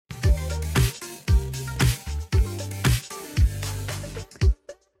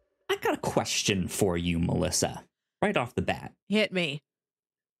got a question for you, Melissa, right off the bat. Hit me.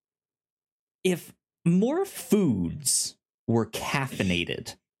 If more foods were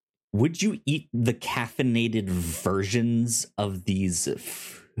caffeinated, would you eat the caffeinated versions of these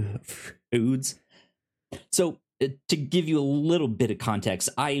foods? So to give you a little bit of context,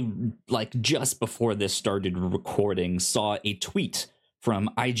 I, just before this started recording, saw a tweet from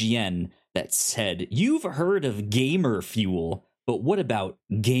IGN that said, "You've heard of gamer fuel, but what about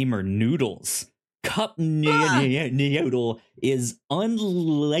gamer noodles? Cup Noodle is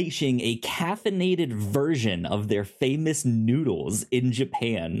unleashing a caffeinated version of their famous noodles in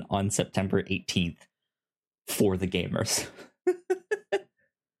Japan on September 18th for the gamers."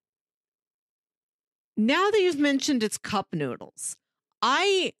 Now that you've mentioned it's cup noodles,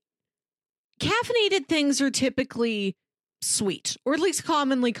 caffeinated things are typically sweet, or at least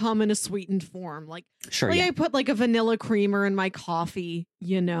commonly come in a sweetened form. I put a vanilla creamer in my coffee,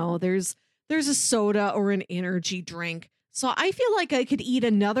 there's a soda or an energy drink. So I feel like I could eat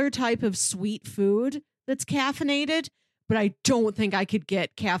another type of sweet food that's caffeinated, but I don't think I could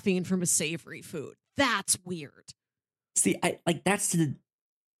get caffeine from a savory food. That's weird. See, that's the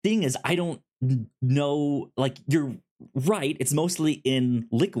thing is, I don't know, you're right. It's mostly in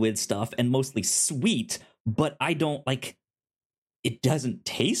liquid stuff and mostly sweet, but I don't it doesn't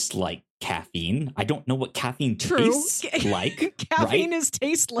taste like caffeine. I don't know what caffeine tastes like. Caffeine is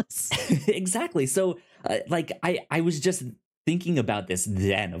tasteless. Exactly. So I was just thinking about this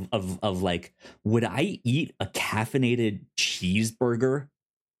then of would I eat a caffeinated cheeseburger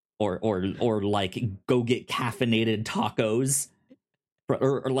or go get caffeinated tacos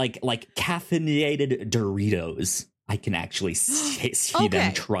or caffeinated Doritos? I can actually see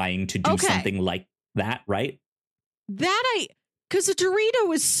them trying to do something like that, right? Because a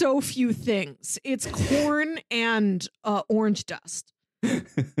Dorito is so few things. It's corn and orange dust.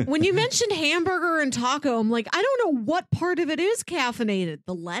 When you mentioned hamburger and taco, I'm like, I don't know what part of it is caffeinated.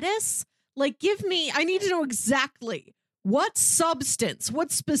 The lettuce? I need to know exactly what substance,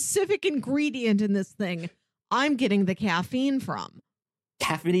 what specific ingredient in this thing I'm getting the caffeine from.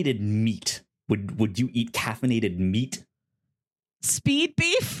 Caffeinated meat. Would you eat caffeinated meat?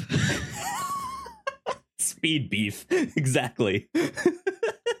 Speedbeef? Speedbeef, exactly.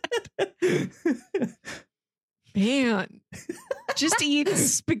 Man, just eat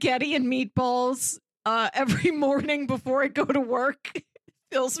spaghetti and meatballs every morning before I go to work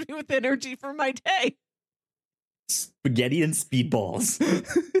fills me with energy for my day. Spaghetti and speedballs.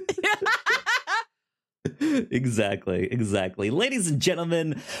 Exactly. Ladies and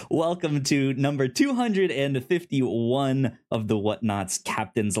gentlemen, welcome to number 251 of the Whatnauts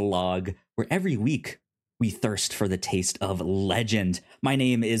Captain's Log, where every week we thirst for the taste of legend. My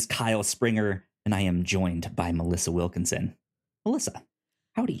name is Kyle Springer, and I am joined by Melissa Wilkinson. Melissa,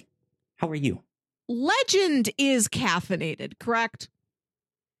 howdy. How are you? Legend is caffeinated, correct?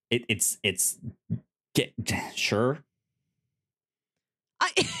 It's sure.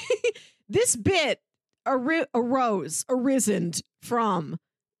 This bit arisen from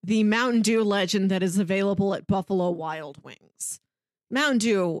the Mountain Dew legend that is available at Buffalo Wild Wings. Mountain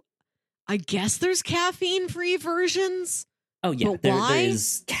Dew, I guess there's caffeine-free versions. Oh yeah, there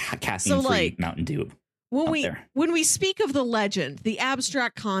is caffeine-free Mountain Dew. When we speak of the legend, the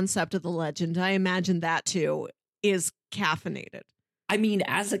abstract concept of the legend, I imagine that too is caffeinated. I mean,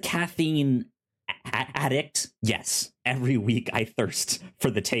 as a caffeine addict, yes. Every week I thirst for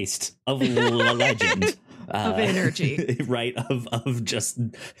the taste of legend. Of energy. Right, of just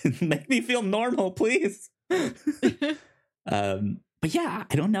make me feel normal, please. But yeah,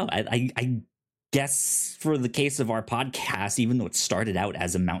 I don't know. I guess for the case of our podcast, even though it started out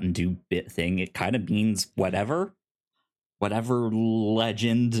as a Mountain Dew bit thing, it kind of means whatever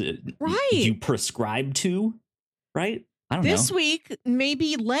legend you prescribe to, right? I don't know. This week,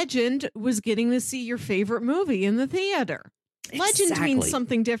 maybe legend was getting to see your favorite movie in the theater. Legend means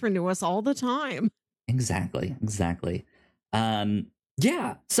something different to us all the time. Exactly.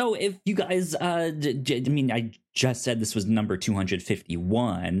 Yeah. So if you guys, I just said this was number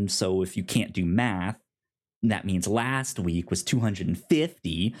 251. So if you can't do math, that means last week was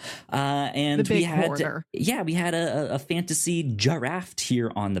 250. And we had a fantasy draft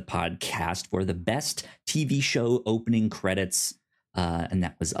here on the podcast for the best TV show opening credits. And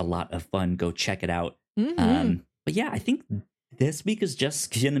that was a lot of fun. Go check it out. Mm-hmm. But yeah, I think this week is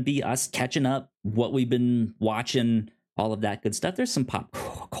just going to be us catching up what we've been watching, all of that good stuff. There's some pop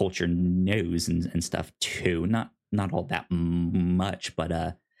culture news and stuff too. Not all that much,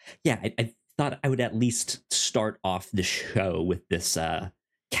 but yeah, I thought I would at least start off the show with this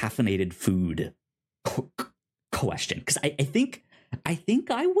caffeinated food question, because I think I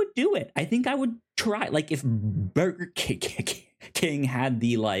think I would do it. I think I would try. Like if Burger King had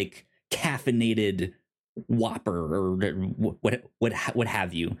the like caffeinated Whopper or what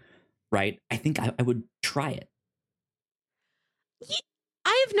have you, right? I think I would try it.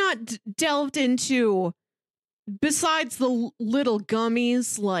 I have not delved into, besides the little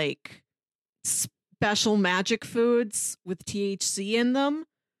gummies, like special magic foods with THC in them.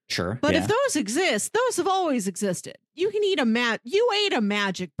 Sure. But if those exist, those have always existed. You can eat you ate a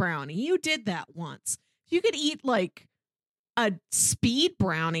magic brownie. You did that once. You could eat like a speed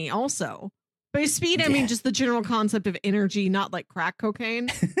brownie also. By speed, I mean just the general concept of energy, not like crack cocaine.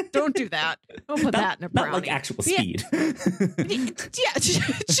 Don't do that. Don't put that in a brownie. Not like actual speed. Yeah,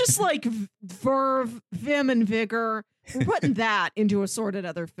 just like verve, vim, and vigor. We're putting that into assorted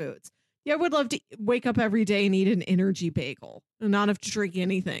other foods. Yeah, I would love to wake up every day and eat an energy bagel and not have to drink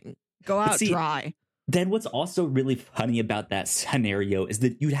anything. Go out dry. Then what's also really funny about that scenario is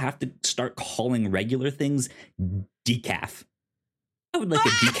that you'd have to start calling regular things decaf. I would like a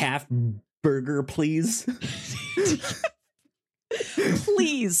decaf burger, please.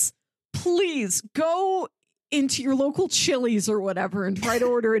 please go into your local Chili's or whatever and try to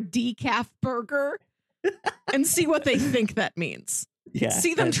order a decaf burger and see what they think that means. Yeah,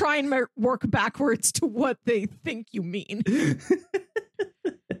 see them try and work backwards to what they think you mean.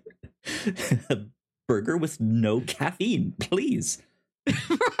 A burger with no caffeine, please.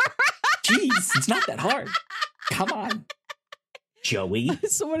 Jeez, it's not that hard. Come on, Joey.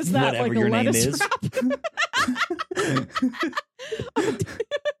 So what is that? Whatever like your a name lettuce is. Wrap?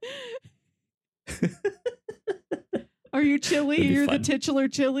 Are you Chili? You're fun. the titular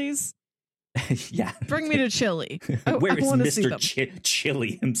Chili's. Yeah. Bring me to Chili. Where is Mr.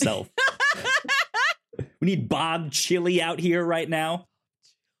 Chili himself? We need Bob Chili out here right now.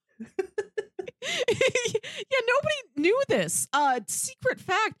 Yeah, nobody knew this. Secret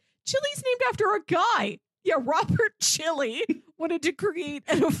fact, Chili's named after a guy. Yeah, Robert Chili wanted to create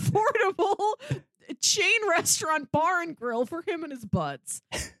an affordable chain restaurant bar and grill for him and his buds.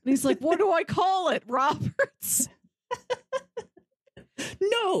 And he's like, what do I call it, Roberts?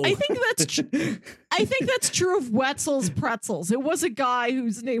 No. I think that's true of Wetzel's Pretzels. It was a guy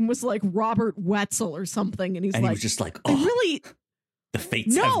whose name was like Robert Wetzel or something, and he was just like, oh, really, the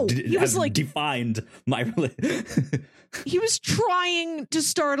fates have defined my. He was trying to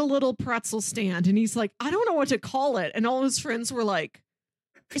start a little pretzel stand, and he's like, I don't know what to call it, and all his friends were like,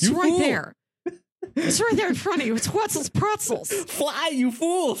 it's you right fool. there. It's right there in front of you. It's Wetzel's Pretzels. Fly, you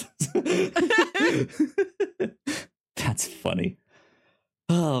fools. That's funny.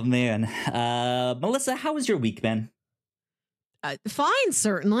 Oh, man. Melissa, how was your week, Ben? Fine,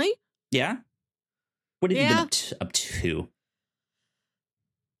 certainly. Yeah? What have you been up to?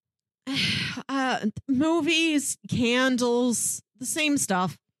 Movies, candles, the same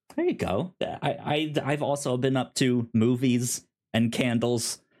stuff. There you go. I've also been up to movies and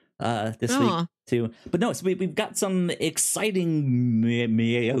candles this week, too. But no, so we've got some exciting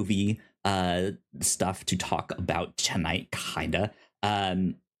movie stuff to talk about tonight, kinda.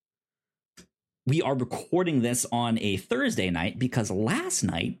 We are recording this on a Thursday night because last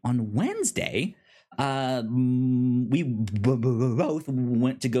night on Wednesday, we both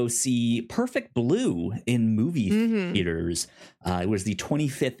went to go see Perfect Blue in movie theaters. It was the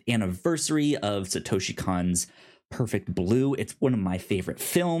 25th anniversary of Satoshi Kon's Perfect Blue. It's one of my favorite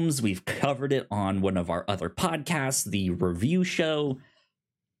films. We've covered it on one of our other podcasts, the review show.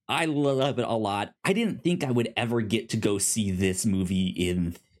 I love it a lot. I didn't think I would ever get to go see this movie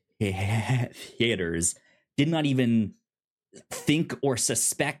in theaters. Did not even think or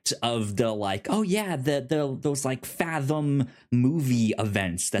suspect of the like, oh yeah, those like Fathom movie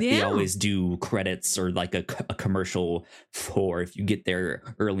events that they always do credits or like a commercial for if you get there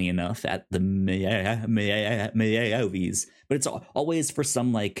early enough at the movies. But it's always for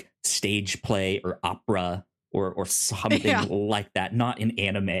some like stage play or opera or something like that, not in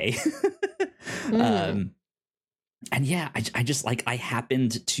anime. And yeah, I just like, I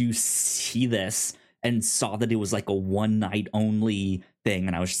happened to see this and saw that it was like a one night only thing.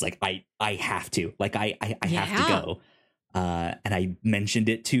 And I was just like, I have to, like, I have to go. And I mentioned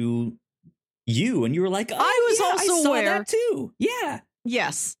it to you and you were like, oh, I was also aware that too. Yeah.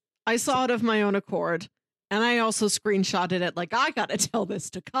 Yes. I saw it of my own accord. And I also screenshotted it. Like, I got to tell this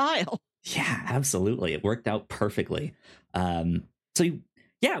to Kyle. Yeah, absolutely. It worked out perfectly.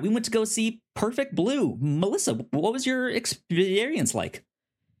 Yeah, we went to go see Perfect Blue. Melissa, what was your experience like?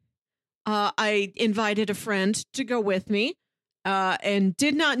 I invited a friend to go with me and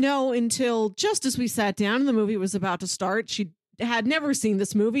did not know until just as we sat down and the movie was about to start. She had never seen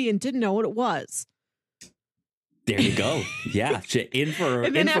this movie and didn't know what it was. There you go. Yeah, in for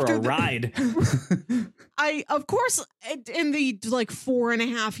a ride. I, of course, in the like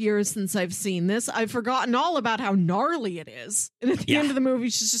 4.5 years since I've seen this, I've forgotten all about how gnarly it is. And at the end of the movie,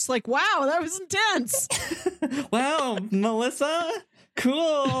 she's just like, "Wow, that was intense." Wow, Melissa,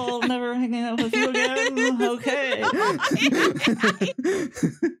 cool. Never hanging out with you again. Okay.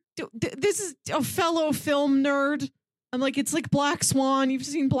 This is a fellow film nerd. I'm like, it's like Black Swan. You've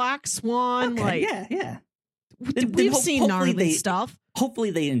seen Black Swan, okay, like yeah. We've seen gnarly stuff.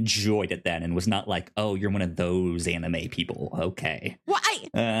 Hopefully they enjoyed it then and was not like, oh, you're one of those anime people. Okay. Well,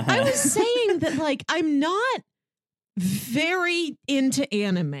 I was saying that, like, I'm not very into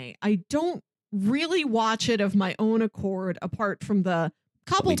anime. I don't really watch it of my own accord, apart from the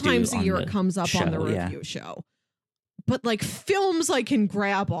couple times a year it comes up on the review show. But like films I can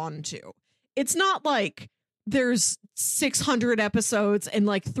grab onto. It's not like there's 600 episodes and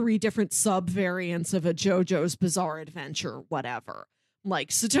like 3 different sub variants of a JoJo's Bizarre Adventure, whatever. Like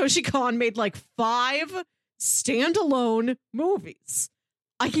Satoshi Kon made like 5 standalone movies.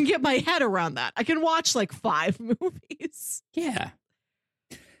 I can get my head around that. I can watch like 5 movies. Yeah.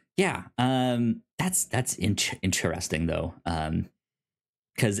 That's interesting though.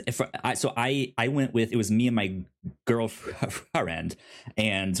 Because I went with, it was me and my girlfriend,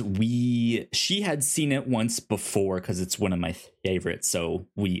 and she had seen it once before because it's one of my favorites. So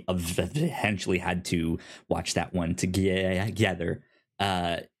we eventually had to watch that one together.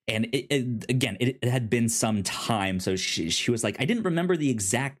 And it had been some time. So she was like, I didn't remember the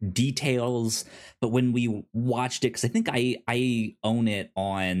exact details, but when we watched it, because I think I own it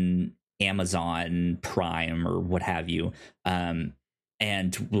on Amazon Prime or what have you.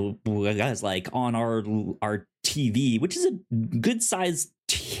 And guys, like on our TV, which is a good size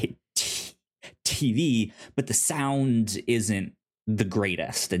TV, but the sound isn't the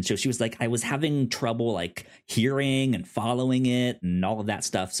greatest. And so she was like, I was having trouble like hearing and following it and all of that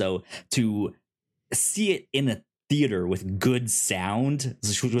stuff. So to see it in a theater with good sound,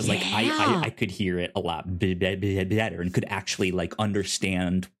 she was like, I could hear it a lot better and could actually like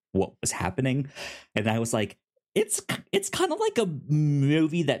understand what was happening. And I was like, it's kind of like a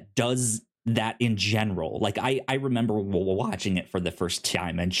movie that does that in general. Like I remember watching it for the first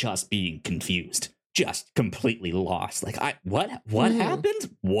time and just being confused, just completely lost. Like what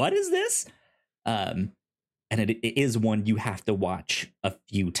happened? What is this? And it is one you have to watch a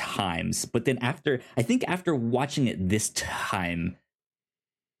few times. But then after watching it this time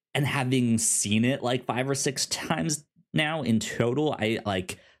and having seen it like 5 or 6 times now in total, I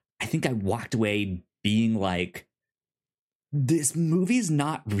think I walked away being like, this movie's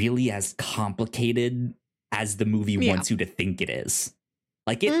not really as complicated as the movie wants you to think it is.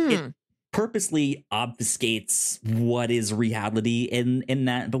 Like it purposely obfuscates what is reality in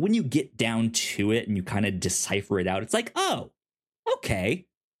that. But when you get down to it and you kind of decipher it out, it's like, oh, okay,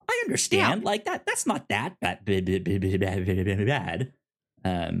 I understand. Yeah. Like that's not that bad.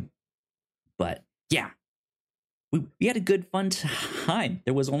 But yeah. We had a good fun time.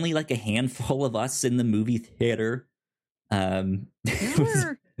 There was only like a handful of us in the movie theater.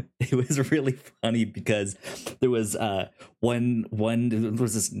 It was really funny because there was there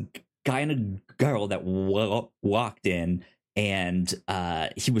was this guy and a girl that walked in, and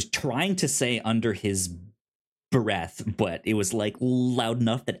he was trying to say under his breath, but it was like loud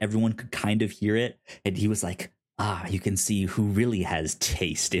enough that everyone could kind of hear it, and he was like, you can see who really has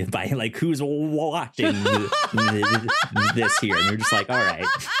taste by like who's watching this here. And you're just like, all right,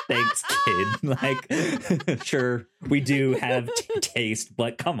 thanks, kid. Like, sure, we do have taste,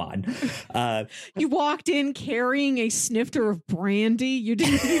 but come on. You walked in carrying a snifter of brandy. You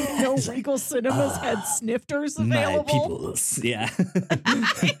didn't even know Regal Cinemas had snifters available. My peoples, yeah.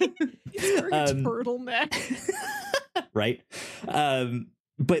 He's wearing a turtleneck. Right.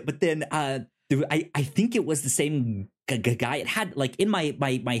 But then I think it was the same guy. It had like in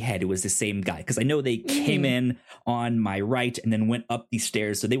my head, it was the same guy because I know they came in on my right and then went up these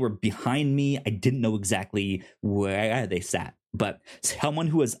stairs. So they were behind me. I didn't know exactly where they sat, but someone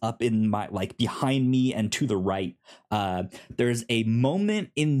who was up in my like behind me and to the right. There's a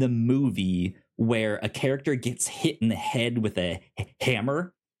moment in the movie where a character gets hit in the head with a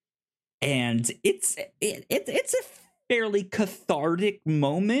hammer, and it's a fairly cathartic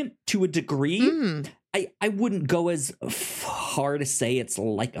moment to a degree. I wouldn't go as far to say it's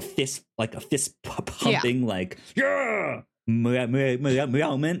like a fist pumping like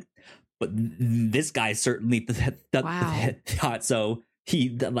moment, but this guy certainly thought so.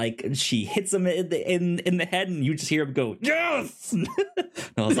 she hits him in the head, and you just hear him go, yes. And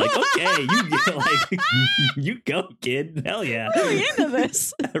I was like, okay, you go, kid, hell yeah, I'm really into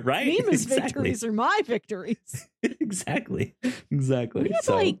this. Right? Mima's Exactly. victories are my victories. exactly. We had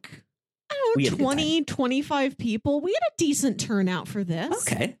So, like, I we don't had a know, good 20, 25 people. We had a decent turnout for this.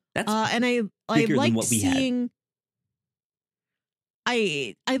 okay, that's And I bigger than liked what we had. seeing.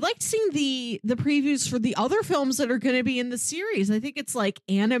 I liked seeing the previews for the other films that are going to be in the series. I think it's like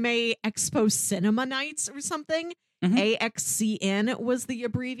Anime Expo Cinema Nights or something. Mhm. AXCN was the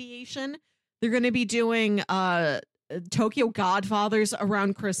abbreviation. They're going to be doing Tokyo Godfathers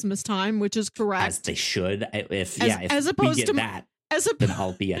around Christmas time, which is correct. As they should. If as opposed we get to that, as a, then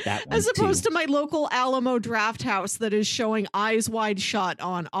I'll be at that one as opposed too. to my local Alamo Draft House that is showing Eyes Wide Shut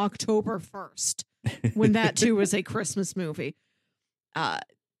on October 1st, when that too is a Christmas movie.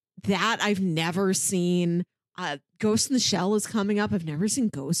 That I've never seen. Ghost in the Shell is coming up. I've never seen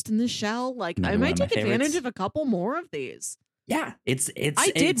Ghost in the Shell. Like, Another I one might of my take advantage favorites. of a couple more of these. Yeah,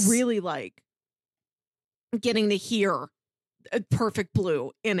 I did really like getting to hear Perfect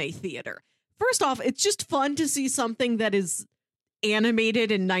Blue in a theater. First off, it's just fun to see something that is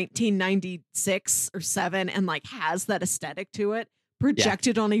animated in 1996 or 7 and like has that aesthetic to it,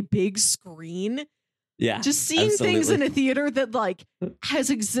 projected on a big screen. Yeah, Just seeing things in a theater that like has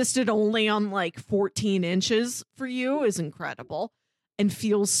existed only on like 14 inches for you is incredible and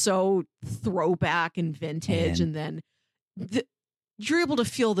feels so throwback and vintage. And then you're able to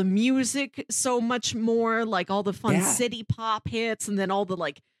feel the music so much more, like all the fun city pop hits, and then all the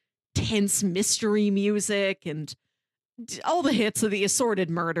like tense mystery music and all the hits of the assorted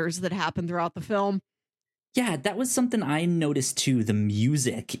murders that happen throughout the film. Yeah, that was something I noticed too. The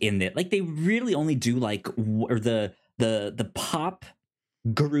music in it, like they really only do like or the pop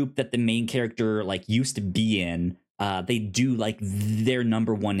group that the main character like used to be in. They do like their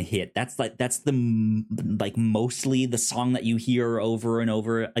number one hit. That's the like mostly the song that you hear over and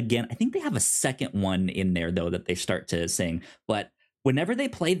over again. I think they have a second one in there though that they start to sing, but whenever they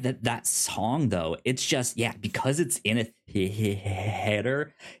play that song, though, it's just, because it's in a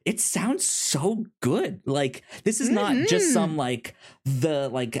theater, it sounds so good. Like, this is not just some, like,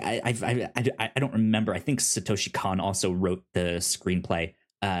 I don't remember. I think Satoshi Kon also wrote the screenplay.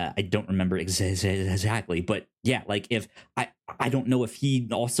 I don't remember exactly, but yeah, like if I don't know if he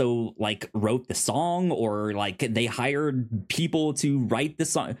also like wrote the song or like they hired people to write the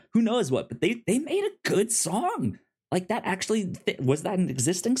song. Who knows what, but they made a good song. Like that actually was that an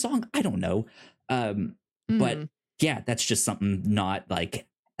existing song? I don't know. But yeah, that's just something not like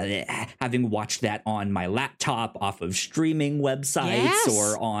having watched that on my laptop off of streaming websites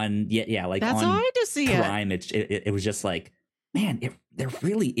or on like that's on how I had to see Prime. It was just like, man, there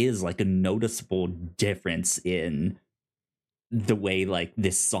really is like a noticeable difference in the way like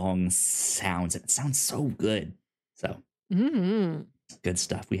this song sounds. It sounds so good. So good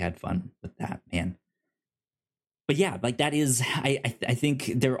stuff. We had fun with that, man. But yeah, like that is, I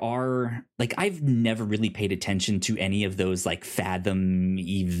think there are, like, I've never really paid attention to any of those like Fathom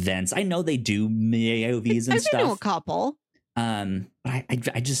events. I know they do movies and stuff. I know a couple. But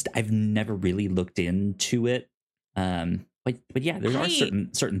I've never really looked into it. But yeah, there are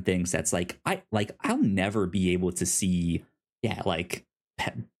certain things that's like, I'll never be able to see, like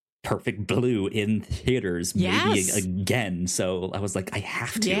Perfect Blue in theaters maybe again. So I was like, I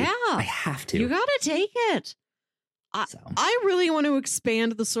have to. Yeah. I have to. You gotta take it. I really want to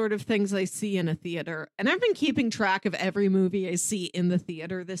expand the sort of things I see in a theater. And I've been keeping track of every movie I see in the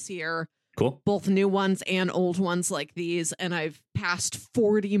theater this year. Cool. Both new ones and old ones like these. And I've passed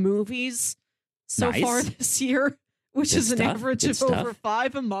 40 movies so far this year, which is an average of over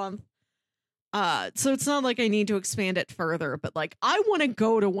 5 a month. So it's not like I need to expand it further, but like I want to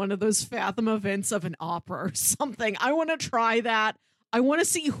go to one of those Fathom events of an opera or something. I want to try that. I want to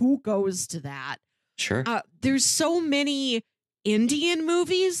see who goes to that. Sure. There's so many Indian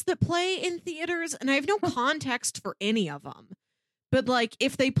movies that play in theaters, and I have no context for any of them. But like,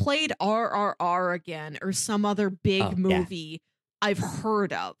 if they played RRR again or some other big movie I've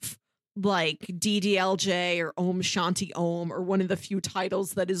heard of, like DDLJ or Om Shanti Om or one of the few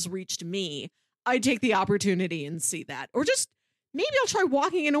titles that has reached me, I'd take the opportunity and see that. Or just maybe I'll try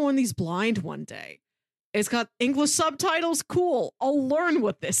walking into one of these blind one day. It's got English subtitles. Cool. I'll learn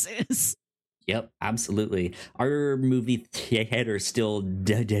what this is. Yep, absolutely. Our movie theater still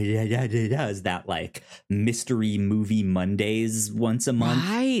does that like mystery movie Mondays once a month.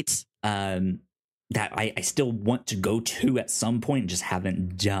 Right. That I still want to go to at some point and just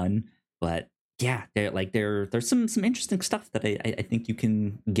haven't done. But yeah, there's some interesting stuff that I think you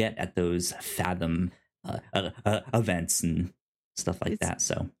can get at those Fathom events. And stuff like that.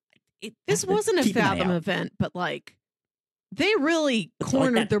 So this wasn't a keep an eye Fathom out. event, but like they really It's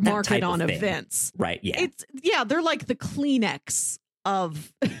cornered like their that market type on of thing. events. Right. Yeah. They're like the Kleenex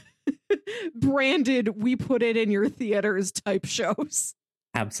of branded, we put it in your theaters type shows.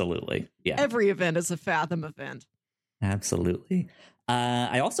 Absolutely. Yeah. Every event is a Fathom event. Absolutely.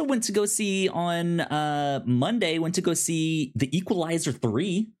 I also went to go see on Monday, The Equalizer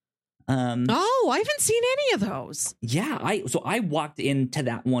 3. I haven't seen any of those. Yeah, I walked into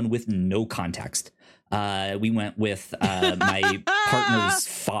that one with no context. We went with my partner's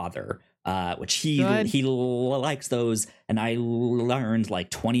father, which he likes those, and I learned like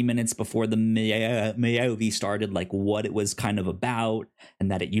 20 minutes before the movie started like what it was kind of about,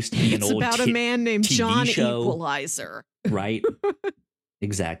 and that it used to be an old about a man named TV John show. Equalizer. Right.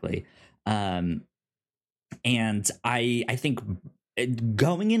 Exactly. And I think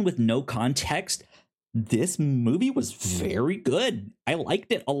going in with no context, this movie was very good. I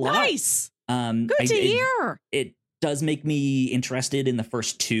liked it a lot. Nice. Good to hear. It does make me interested in the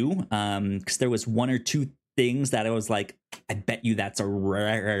first two, because there was one or two things that I was like, I bet you that's a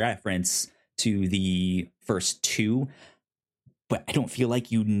reference to the first two, but I don't feel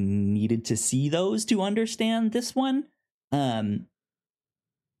like you needed to see those to understand this one.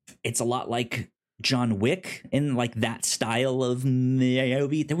 It's a lot like John Wick in like that style of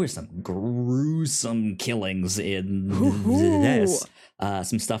movie. There were some gruesome killings in this.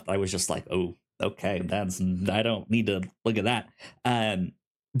 Some stuff that I was just like, oh, okay, I don't need to look at that.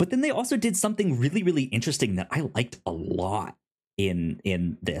 But then they also did something really, really interesting that I liked a lot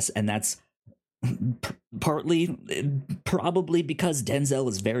in this, and that's partly probably because Denzel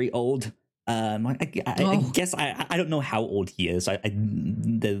is very old. I guess I don't know how old he is.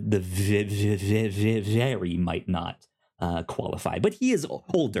 The very might not qualify, but he is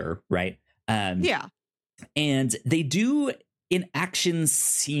older, right? Yeah. And they do an action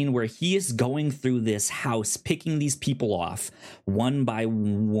scene where he is going through this house, picking these people off one by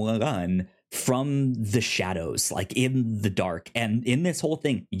one from the shadows, like in the dark. And in this whole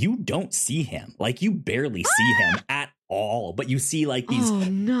thing, you don't see him. Like you barely see him at all, but you see like these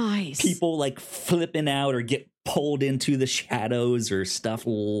nice people like flipping out or get pulled into the shadows or stuff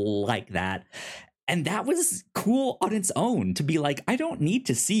like that. And that was cool on its own to be like, I don't need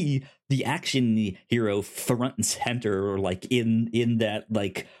to see the action hero front and center or like in that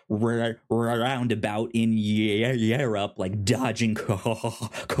like roundabout in Europe, like dodging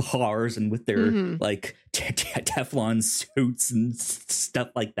cars and with their like Teflon suits and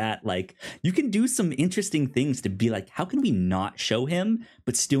stuff like that. Like you can do some interesting things to be like, how can we not show him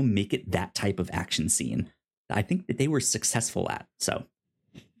but still make it that type of action scene? I think that they were successful at. So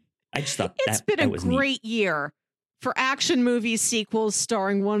I just thought it's been a great year for action movie sequels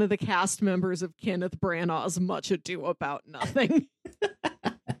starring one of the cast members of Kenneth Branagh's Much Ado About Nothing.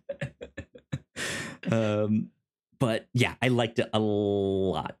 But yeah, I liked it a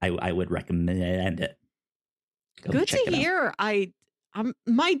lot. I would recommend it. Good to hear.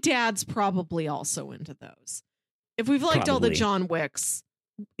 My dad's probably also into those. If we've liked all the John Wicks,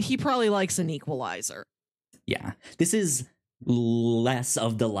 he probably likes an Equalizer. Yeah, this is less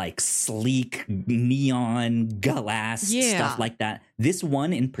of the like sleek neon glass stuff like that. This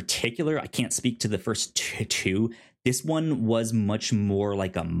one in particular, I can't speak to the first two. This one was much more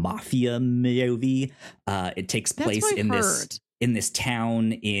like a mafia movie. It takes place in this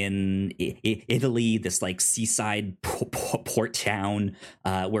town in Italy, this like seaside port town,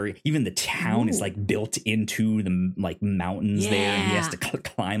 where even the town is like built into the like mountains there, and he has to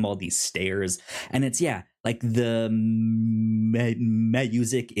climb all these stairs. And it's like the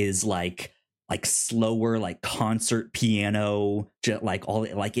music is like slower, like concert piano, just like all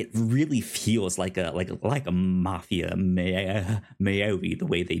like it really feels like a mafia movie the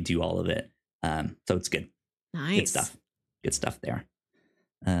way they do all of it. So it's good. Nice. Good stuff there.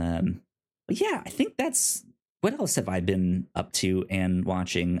 But yeah, I think that's what else have I been up to and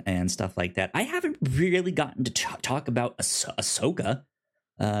watching and stuff like that. I haven't really gotten to talk about Ahsoka.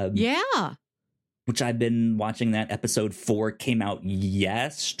 Which I've been watching. That episode 4 came out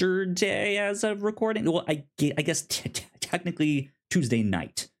yesterday as of recording. Well, I guess technically Tuesday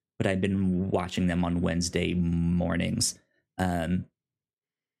night, but I've been watching them on Wednesday mornings.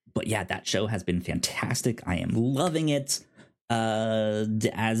 But yeah, that show has been fantastic. I am loving it.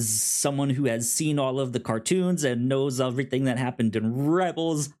 As someone who has seen all of the cartoons and knows everything that happened in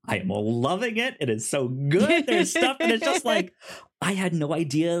Rebels, I am loving it. It is so good. There's stuff and it's just like, I had no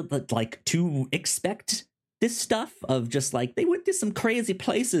idea that like to expect this stuff of just like, they went to some crazy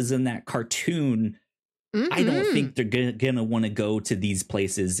places in that cartoon. I don't think they're gonna want to go to these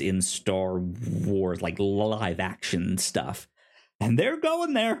places in Star Wars, like live action stuff. and they're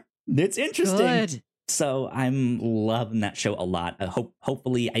going there. It's interesting. Good. So I'm loving that show a lot.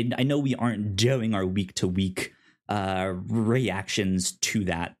 Hopefully, I know we aren't doing our week to week reactions to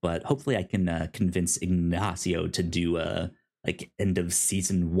that, but hopefully I can convince Ignacio to do a like end of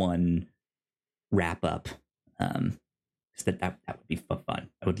season 1 wrap up. That would be fun.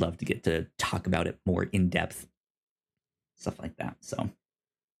 I would love to get to talk about it more in depth, stuff like that. So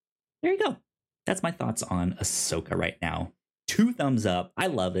there you go. That's my thoughts on Ahsoka right now. 2 thumbs up. I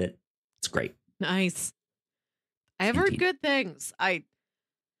love it. It's great. Nice. I have heard good things.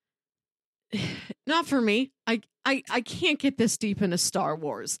 Not for me. I can't get this deep into Star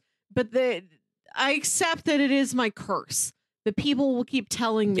Wars, but I accept that it is my curse. The people will keep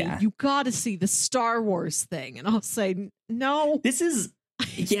telling me, you got to see the Star Wars thing. And I'll say, no. This is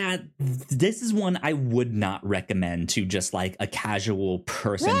one I would not recommend to just like a casual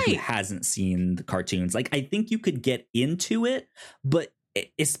person who hasn't seen the cartoons. Like, I think you could get into it, but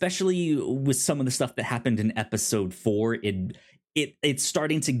especially with some of the stuff that happened in episode 4, it's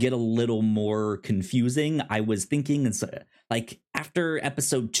starting to get a little more confusing. I was thinking, it's like after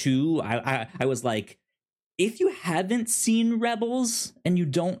episode 2, I was like, if you haven't seen Rebels and you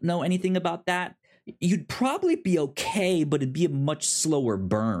don't know anything about that, you'd probably be okay, but it'd be a much slower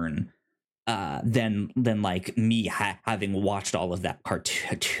burn than like me having watched all of that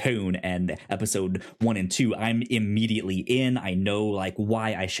cartoon and episode 1 and 2. I'm immediately in. I know like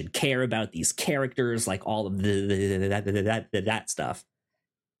why I should care about these characters, like all of that stuff.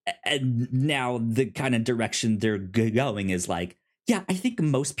 And now the kind of direction they're going is like, yeah, I think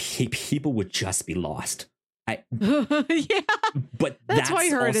most people would just be lost. But that's why I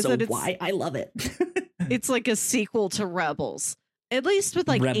heard also why I love it. It's like a sequel to Rebels. At least with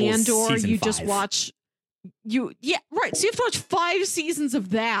like Rebels Andor, you 5. just watch So you have to watch 5 seasons of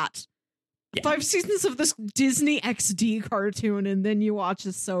that. Yeah. 5 seasons of this Disney XD cartoon, and then you watch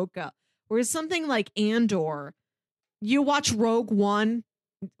Ahsoka. Whereas something like Andor, you watch Rogue One,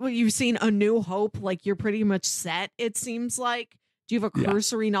 you've seen A New Hope, like you're pretty much set, it seems like. Do you have a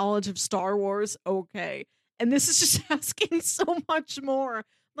cursory knowledge of Star Wars? Okay. And this is just asking so much more.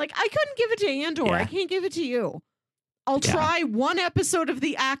 Like, I couldn't give it to Andor. I can't give it to you. I'll try one episode of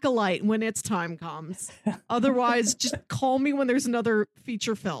The Acolyte when its time comes. Otherwise, just call me when there's another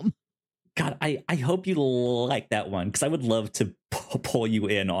feature film. God, I hope you like that one, because I would love to pull you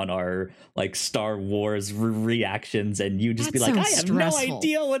in on our like Star Wars reactions, and you just be like, I have no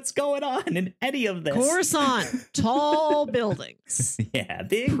idea what's going on in any of this. Coruscant, tall buildings. Yeah,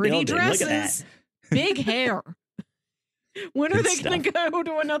 big pretty building. dresses, look at that. big hair. When are they going to go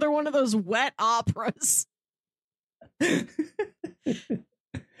to another one of those wet operas?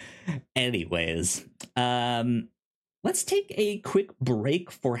 Anyways, let's take a quick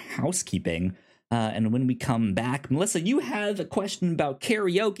break for housekeeping. And when we come back, Melissa, you have a question about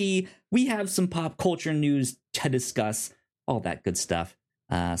karaoke. We have some pop culture news to discuss, all that good stuff.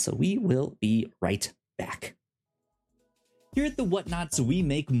 So we will be right back. Here at the Whatnots, we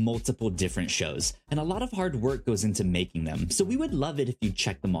make multiple different shows, and a lot of hard work goes into making them, so we would love it if you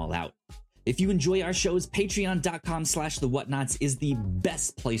check them all out. If you enjoy our shows, patreon.com/thewhatnots is the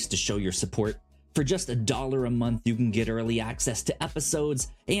best place to show your support. For just $1 a month, you can get early access to episodes,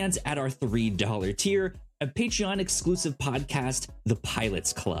 and at our $3 tier, a Patreon-exclusive podcast, The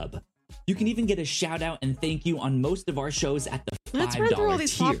Pilots Club. You can even get a shout-out and thank you on most of our shows at the $5 Let's run through all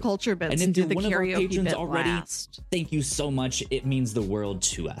these tier. Pop culture bits and and do if the you're one of our karaoke patrons bit already, last. thank you so much. It means the world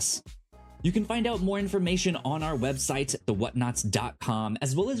to us. You can find out more information on our website, thewhatnots.com,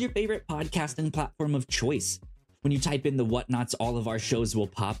 as well as your favorite podcasting platform of choice. When you type in The Whatnots, all of our shows will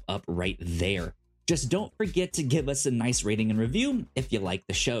pop up right there. Just don't forget to give us a nice rating and review if you like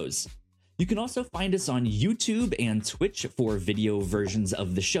the shows. You can also find us on YouTube and Twitch for video versions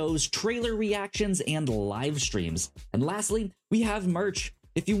of the shows, trailer reactions, and live streams. And lastly, we have merch.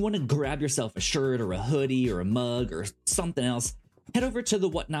 If you want to grab yourself a shirt or a hoodie or a mug or something else, head over to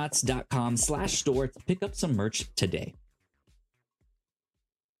thewhatnots.com/store to pick up some merch today.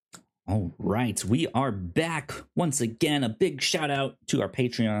 All right, we are back once again. A big shout out to our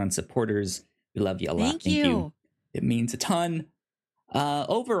Patreon supporters. We love you a lot. Thank you. It means a ton.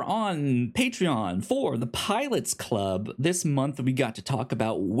 Over on Patreon for the Pilots Club, this month we got to talk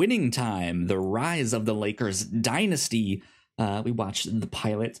about Winning Time, the rise of the Lakers dynasty. We watched the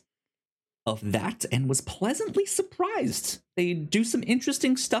pilot of that and was pleasantly surprised. They do some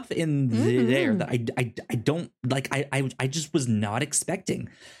interesting stuff in there that I don't like. I just was not expecting.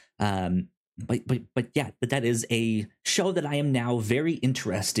 But yeah, that is a show that I am now very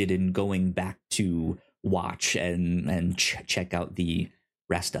interested in going back to watch and check out the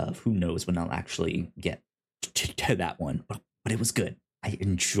rest of. Who knows when I'll actually get to that one. but it was good. I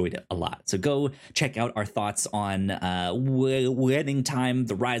enjoyed it a lot. So go check out our thoughts on Wedding Time,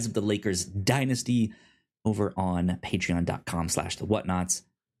 The Rise of the Lakers Dynasty over on patreon.com/thewhatnots.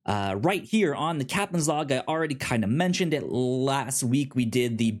 Right here on the Captain's Log, I already kind of mentioned it last week. We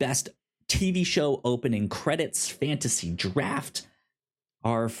did the best TV show opening credits fantasy draft.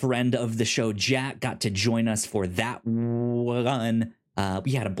 Our friend of the show, Jack, got to join us for that one.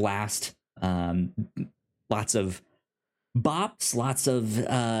 We had a blast. Lots of bops, lots of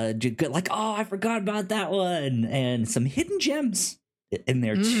like, oh, I forgot about that one, and some hidden gems in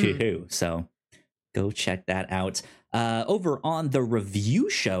there too. So go check that out. Over on the review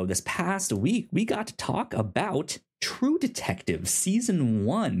show this past week, we got to talk about True Detective Season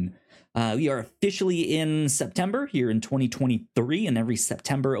 1. We are officially in September here in 2023, and every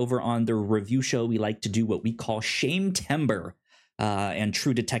September over on the review show, we like to do what we call Shame-Tember. And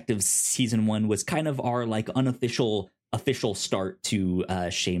True Detective Season 1 was kind of our like official start to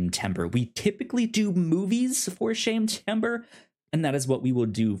Shame-Tember. We typically do movies for Shame-Tember, and that is what we will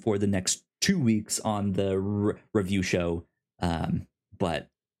do for the next 2 weeks on the review show. But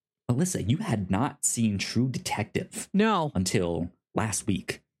Alyssa, you had not seen True Detective until last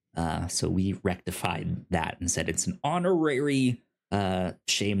week. So we rectified that and said it's an honorary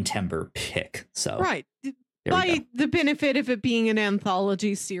Shame-Tember pick. So right. By the benefit of it being an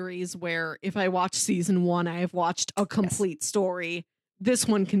anthology series where if I watch season 1, I have watched a complete story. This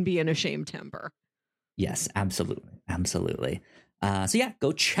one can be in a Shame-Tember. Yes, absolutely. Absolutely. So yeah,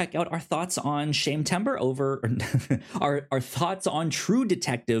 go check out our thoughts on Shame-Tember over our thoughts on True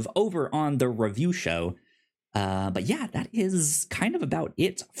Detective over on the review show. But yeah, that is kind of about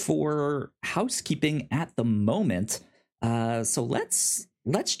it for housekeeping at the moment. So let's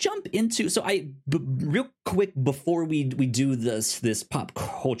jump into. So real quick before we do this pop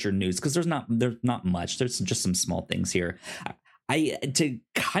culture news, because there's not much. There's just some small things here. To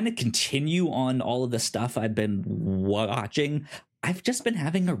kind of continue on all of the stuff I've been watching, I've just been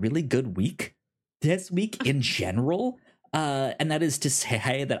having a really good week this week in general. And that is to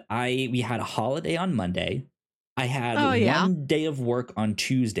say that we had a holiday on Monday. I had 1 day of work on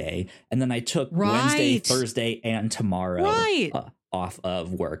Tuesday, and then I took Wednesday, Thursday, and tomorrow off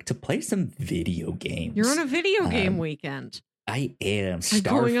of work to play some video games. You're on a video game weekend. I am. I'm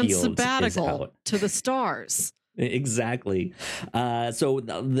going on sabbatical to the stars. Exactly. So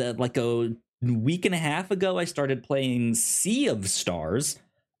like a week and a half ago, I started playing Sea of Stars.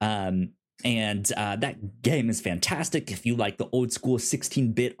 And that game is fantastic if you like the old school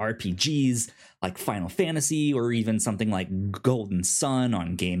 16-bit RPGs like Final Fantasy or even something like Golden Sun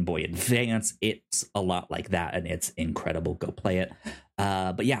on Game Boy Advance. It's a lot like that, and it's incredible. Go play it.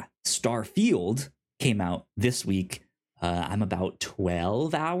 But yeah, Starfield came out this week. I'm about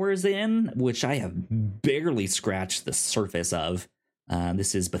 12 hours in, which I have barely scratched the surface of.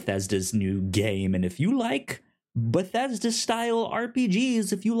 This is Bethesda's new game, and if you like Bethesda style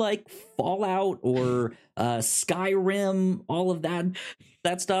RPGs, if you like Fallout or Skyrim, all of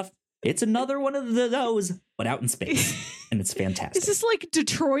that stuff, it's another one of those, but out in space, and it's fantastic. Is this like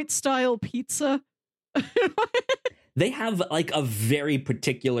Detroit style pizza? They have like a very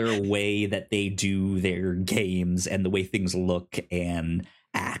particular way that they do their games and the way things look and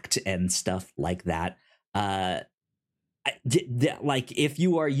act and stuff like that. Like if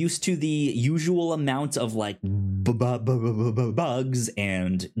you are used to the usual amount of like bugs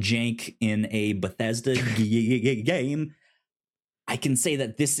and jank in a Bethesda game, I can say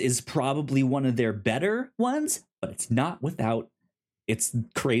that this is probably one of their better ones, but it's not without its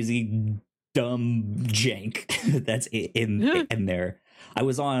crazy dumb jank that's in there. I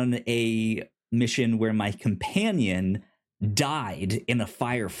was on a mission where my companion died in a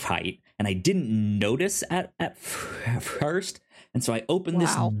firefight, and I didn't notice at first. And so I opened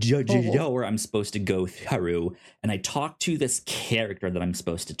this door I'm supposed to go through, and I talked to this character that I'm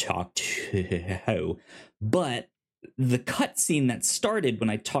supposed to talk to. But the cutscene that started when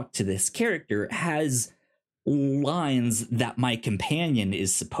I talked to this character has lines that my companion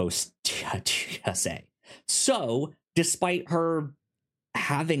is supposed to say. So, despite her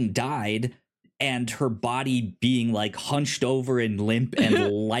having died and her body being like hunched over and limp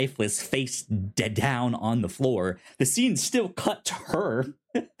and lifeless, face down on the floor, the scene still cut to her,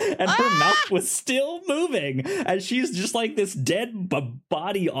 and her mouth was still moving as she's just like this dead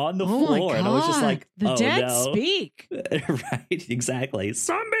body on the floor. And I was just like, the dead speak. Right, exactly.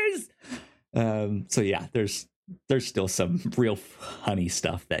 Zombies. So yeah, there's still some real funny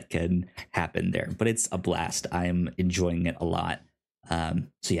stuff that can happen there, but it's a blast. I'm enjoying it a lot.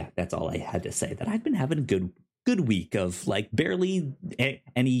 So yeah, that's all I had to say. That I've been having a good week of like barely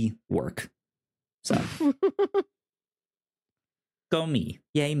any work. So Go me.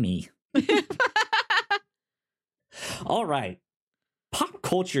 Yay me. All right. Pop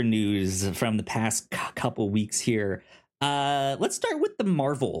culture news from the past couple weeks here. Let's start with the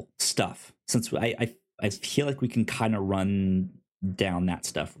Marvel stuff, since I feel like we can kind of run down that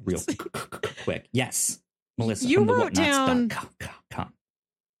stuff real quick. Yes, Melissa. You wrote down com.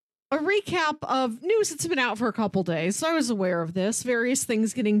 a recap of news that's been out for a couple days. So I was aware of this. Various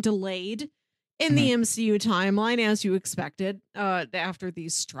things getting delayed in the MCU timeline, as you expected, after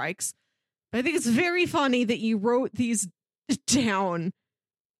these strikes. But I think it's very funny that you wrote these down.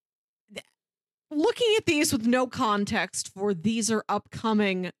 Looking at these with no context for these are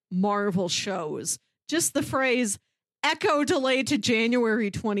upcoming Marvel shows, just the phrase Echo delayed to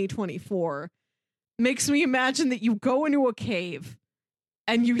January 2024 makes me imagine that you go into a cave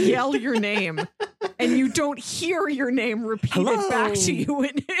and you yell your name and you don't hear your name repeated back to you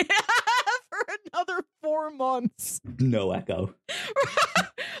for another 4 months. No echo.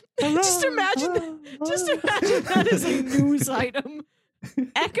 Just imagine that as a news item.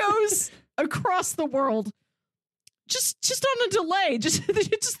 Echoes across the world. Just on a delay. Just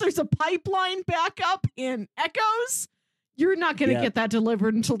there's a pipeline backup in Echoes. You're not going to get that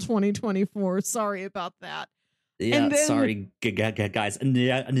delivered until 2024. Sorry about that. Yeah, and then, sorry, guys. And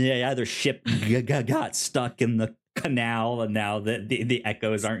the other ship got stuck in the canal, and now the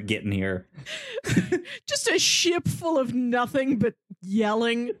Echoes aren't getting here. Just a ship full of nothing but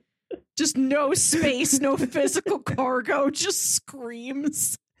yelling. Just no space, no physical cargo, just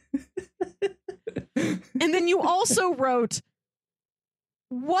screams. And then you also wrote,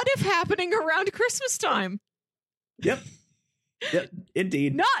 what if happening around Christmas time? Yep,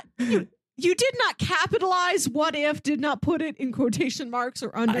 indeed. You did not capitalize what if, did not put it in quotation marks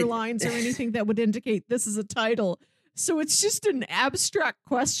or underlines or anything that would indicate this is a title. So it's just an abstract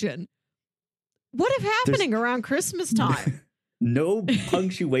question. What if happening around Christmas time? No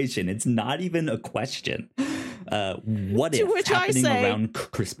punctuation. It's not even a question. What to if which happening I say, around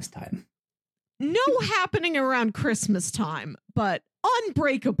Christmas time? No happening around Christmas time, but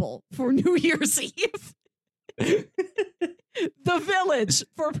unbreakable for New Year's Eve. The Village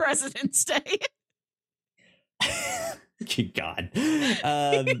for President's Day. God.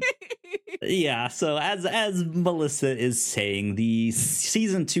 Yeah, so as Melissa is saying, the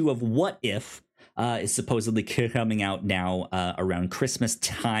season 2 of What If is supposedly coming out now around Christmas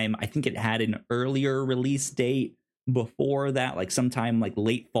time. I think it had an earlier release date before that, like sometime like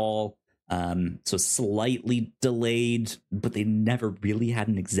late fall. So slightly delayed, but they never really had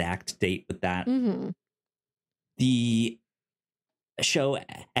an exact date with that. Mm-hmm. The show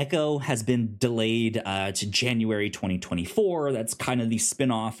Echo has been delayed to January 2024. That's kind of the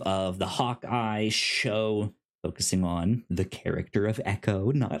spinoff of the Hawkeye show, focusing on the character of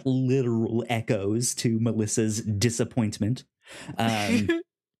Echo, not literal echoes to Melissa's disappointment.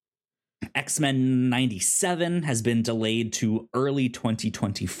 X-Men 97 has been delayed to early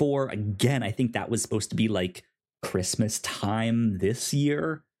 2024. Again, I think that was supposed to be like Christmas time this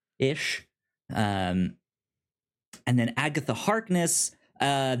year-ish. And then Agatha Harkness,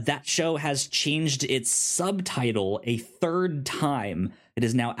 that show has changed its subtitle a third time. It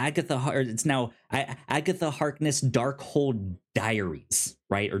is now Agatha Harkness Darkhold Diaries,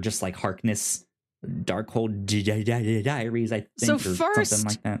 right? Or just like Harkness Darkhold Diaries, I think, so or first, something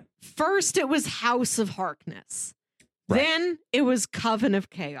like that. First, it was House of Harkness. Right. Then it was Coven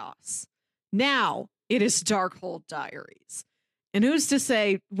of Chaos. Now it is Darkhold Diaries. And who's to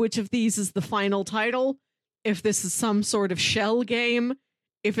say which of these is the final title? If this is some sort of shell game,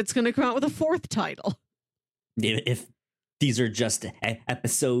 if it's going to come out with a fourth title. If these are just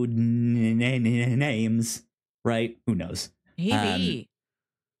episode names, right? Who knows? Maybe.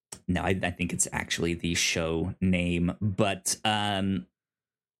 No, I think it's actually the show name. But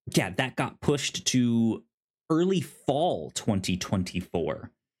yeah, that got pushed to early fall 2024.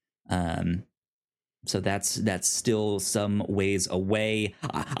 So that's still some ways away.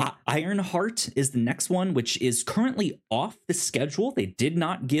 Ironheart is the next one, which is currently off the schedule. They did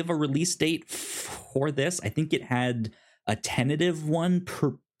not give a release date for this. I think it had a tentative one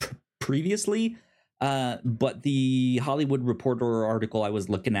previously. But the Hollywood Reporter article I was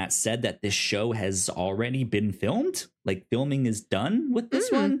looking at said that this show has already been filmed. Like, filming is done with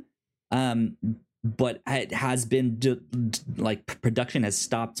this one. But it has been production has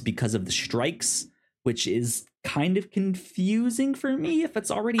stopped because of the strikes, which is kind of confusing for me. If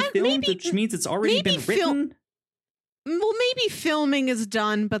it's already filmed, which means it's already been written. Well, maybe filming is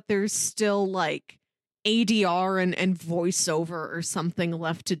done, but there's still like ADR and voiceover or something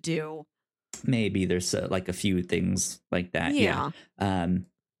left to do. Maybe there's like a few things like that. Yeah.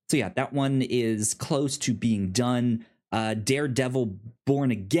 So yeah, that one is close to being done. Daredevil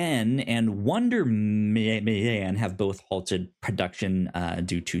Born Again and Wonder Man have both halted production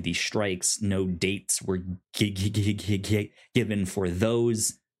due to the strikes. No dates were given for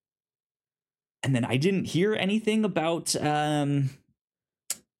those. And then I didn't hear anything about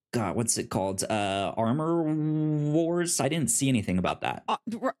what's it called? Armor Wars. I didn't see anything about that.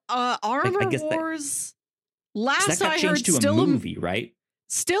 Armor Wars. Last I heard, to still a movie, right?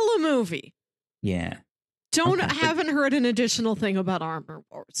 Still a movie. Yeah. Haven't heard an additional thing about Armor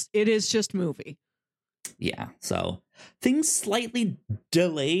Wars. It is just movie. Yeah. So things slightly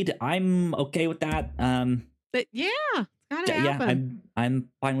delayed. I'm okay with that. But yeah. I'm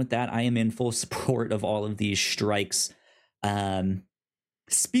fine with that. I am in full support of all of these strikes.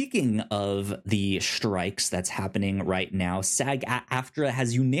 Speaking of the strikes that's happening right now, SAG-AFTRA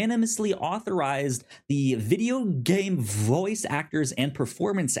has unanimously authorized the video game voice actors and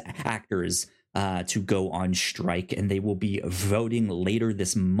performance actors to go on strike, and they will be voting later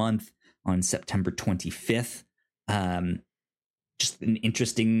this month on September 25th. Just an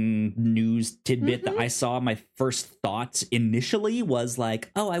interesting news tidbit that I saw. My first thought initially was like,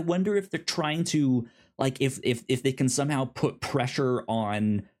 oh, I wonder if they're trying to, like, if they can somehow put pressure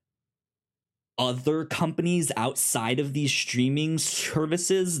on other companies outside of these streaming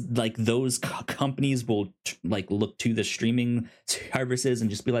services, like those companies will look to the streaming services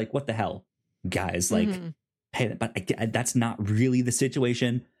and just be like, what the hell, guys, like, hey, but that's not really the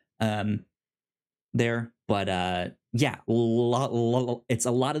situation there. But yeah, it's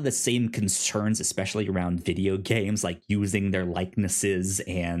a lot of the same concerns, especially around video games, like using their likenesses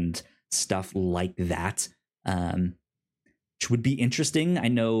and stuff like that, which would be interesting. I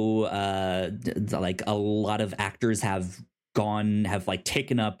know like a lot of actors have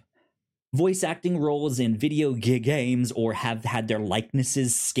taken up voice acting roles in video games or have had their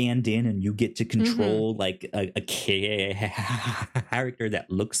likenesses scanned in, and you get to control like a character that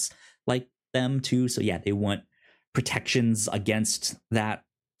looks like them too. So yeah, they want protections against that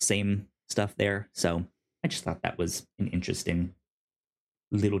same stuff there. So I just thought that was an interesting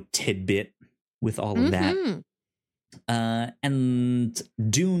little tidbit with all of that. And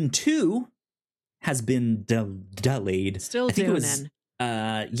Dune 2 has been delayed. Still Dune.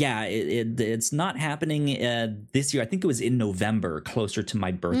 It's not happening this year. I think it was in November, closer to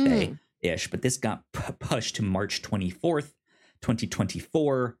my birthday ish, but this got pushed to March 24th,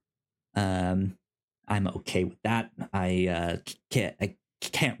 2024. I'm okay with that. I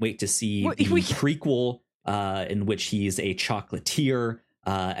can't wait to see the prequel in which he's a chocolatier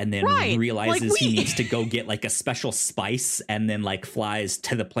and then realizes he needs to go get like a special spice, and then like flies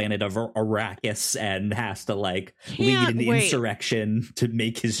to the planet of Arrakis and has to like lead an insurrection to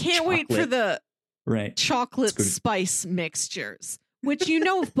make his Can't chocolate. wait for the chocolate spice mixtures, which, you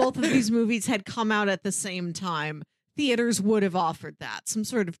know, if both of these movies had come out at the same time, theaters would have offered that, some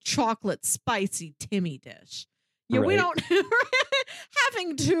sort of chocolate spicy Timmy dish. Yeah, we don't.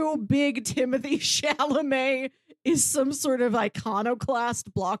 Having two big Timothy Chalamet is some sort of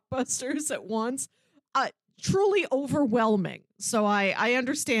iconoclast blockbusters at once. Truly overwhelming. So I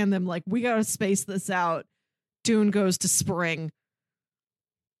understand them. Like, we got to space this out. Dune goes to spring.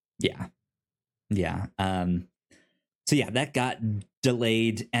 Yeah. So yeah, that got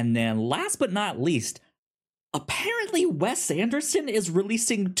delayed. And then last but not least, apparently Wes Anderson is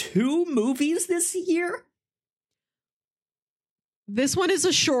releasing 2 movies this year. This one is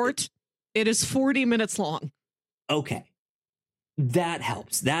a short. It is 40 minutes long. Okay. That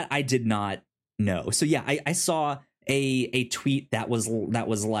helps. That I did not know. So yeah, I saw a tweet that was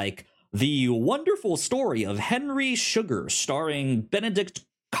like, the wonderful story of Henry Sugar starring Benedict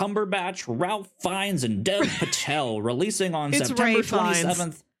Cumberbatch, Ralph Fiennes, and Dev Patel, releasing on September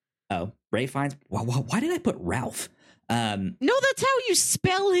 27th. Oh, Ray Fiennes. Why did I put Ralph? No, that's how you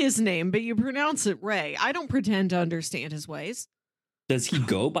spell his name, but you pronounce it Ray. I don't pretend to understand his ways. Does he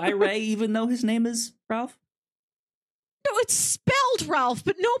go by Ray even though his name is Ralph? No, it's spelled Ralph,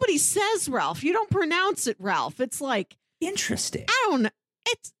 but nobody says Ralph. You don't pronounce it Ralph. It's like, interesting. I don't know.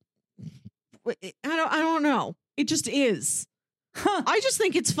 I don't know. It just is. Huh. I just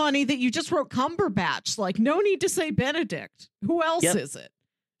think it's funny that you just wrote Cumberbatch. Like, no need to say Benedict. Who else is it?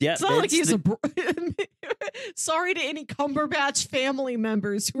 Yeah, it's not like he's sorry to any Cumberbatch family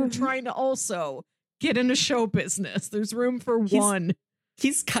members who are trying to also get into show business. There's room for one.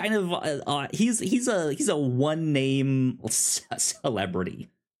 He's kind of he's a one name celebrity,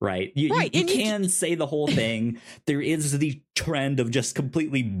 right? You can say the whole thing. There is the trend of just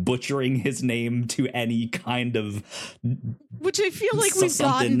completely butchering his name to any kind of, which I feel like we've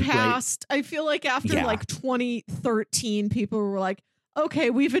gotten past. Right? I feel like after like 2013, people were like, okay,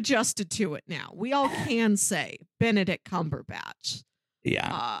 we've adjusted to it now. We all can say Benedict Cumberbatch.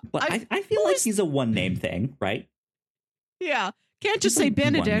 Yeah. But I feel like he's a one name thing, right? Yeah. Can't just say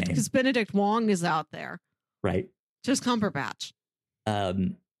Benedict because Benedict Wong is out there. Right. Just Cumberbatch.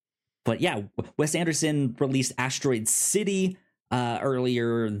 But yeah, Wes Anderson released Asteroid City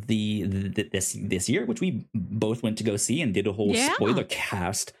earlier this year, which we both went to go see and did a whole spoiler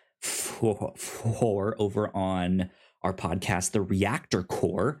cast for over on our podcast, The Reactor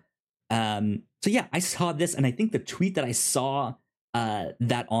Core. So yeah, I saw this, and I think the tweet that I saw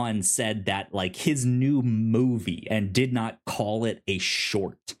that on said that like his new movie, and did not call it a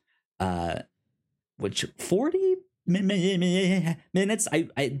short, which 40 minutes,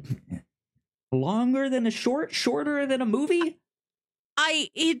 I longer than a shorter than a movie. I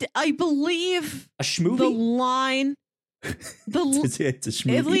believe a schmovie? The line, it's a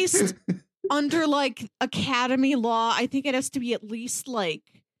schmovie. At least under like Academy law, I think it has to be at least like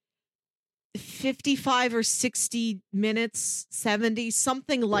 55 or 60 minutes, 70,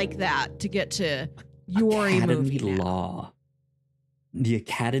 something like that to get to your movie law. The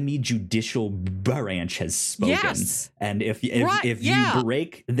Academy Judicial Branch has spoken. Yes. And if you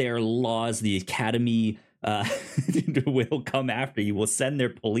break their laws, the Academy will come after you, will send their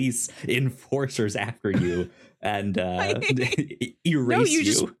police enforcers after you and erase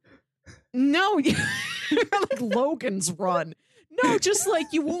you. You're like Logan's Run. No, just like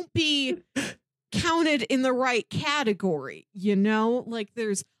you won't be counted in the right category, you know? Like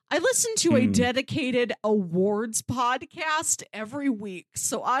I listen to a dedicated awards podcast every week,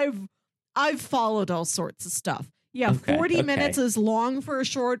 so I've followed all sorts of stuff. Yeah, 40 minutes is long for a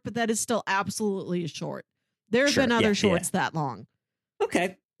short, but that is still absolutely a short. There have been other shorts that long.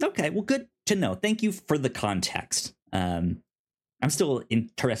 Okay. Well, good to know. Thank you for the context. I'm still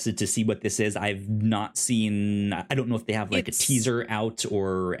interested to see what this is. I've not seen, I don't know if they have like a teaser out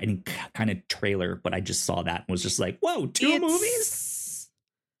or any kind of trailer, but I just saw that and was just like, whoa, two movies?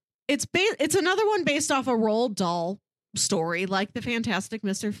 It's another one based off a Roald Dahl story, like The Fantastic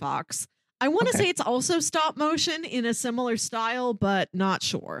Mr. Fox. I want to say it's also stop motion in a similar style, but not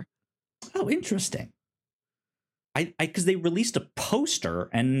sure. Oh, interesting. Because they released a poster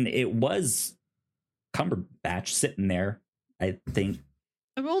and it was Cumberbatch sitting there, I think.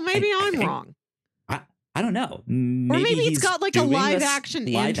 Well, maybe I'm wrong. I don't know. Or maybe it's got like a live action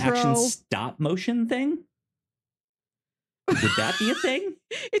stop motion thing. Would that be a thing?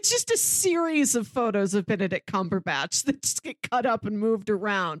 It's just a series of photos of Benedict Cumberbatch that just get cut up and moved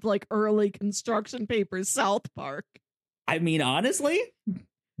around like early construction papers, South Park. I mean, honestly,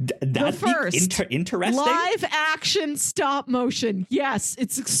 that's interesting. Live action stop motion. Yes,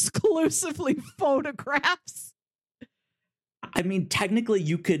 it's exclusively photographs. I mean, technically,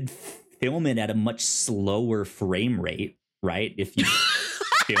 you could film it at a much slower frame rate, right? If you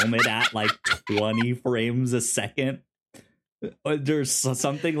film it at like 20 frames a second. There's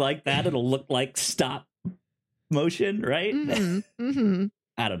something like that. It'll look like stop motion, right?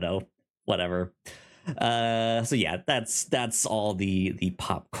 I don't know. Whatever. So yeah, that's all the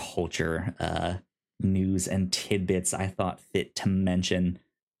pop culture news and tidbits I thought fit to mention.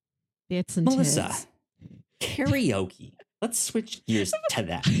 Bits and Melissa, tids. Karaoke. Let's switch gears to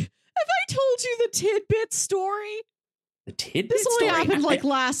that. Have I told you the tidbit story? The tidbit this story? only happened like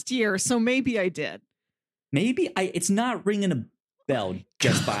last year, so maybe I did. Maybe it's not ringing a bell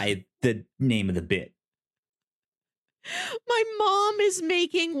just by the name of the bit. My mom is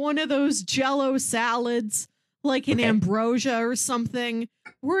making one of those Jell-O salads, like an ambrosia or something,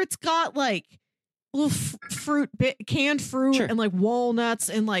 where it's got like little canned fruit and like walnuts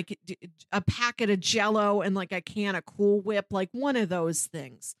and like a packet of Jell-O and like a can of Cool Whip, like one of those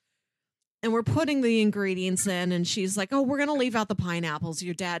things. And we're putting the ingredients in, and she's like, "Oh, we're gonna leave out the pineapples.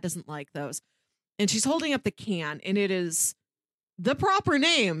 Your dad doesn't like those." And she's holding up the can, and it is the proper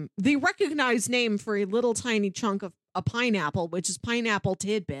name, the recognized name for a little tiny chunk of a pineapple, which is pineapple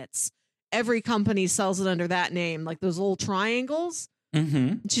tidbits. Every company sells it under that name, like those little triangles.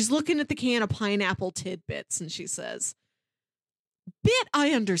 And she's looking at the can of pineapple tidbits, and she says, "Bit,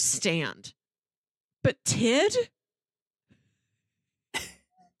 I understand, but tid?"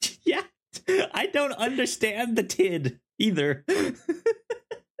 Yeah, I don't understand the tid either.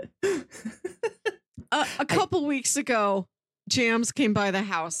 A couple weeks ago, Jams came by the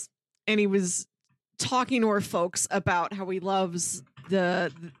house and he was talking to our folks about how he loves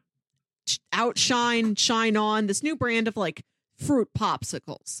the Outshine, Shine On, this new brand of like fruit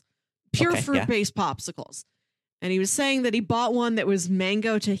popsicles, pure fruit-based popsicles. And he was saying that he bought one that was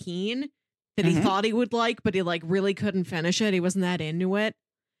mango tahini that he thought he would like, but he like really couldn't finish it. He wasn't that into it.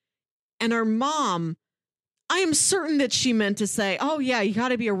 And our mom, I am certain that she meant to say, oh, yeah, you got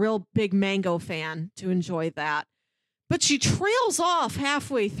to be a real big mango fan to enjoy that. But she trails off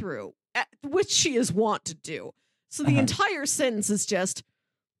halfway through, which she is wont to do. So the entire sentence is just,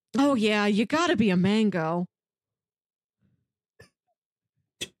 oh, yeah, you got to be a mango.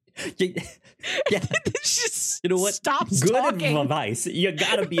 Yeah. Just you know what? Stops Good talking. advice. You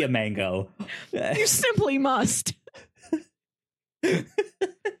got to be a mango. You simply must.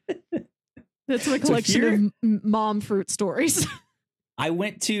 That's my collection of mom fruit stories.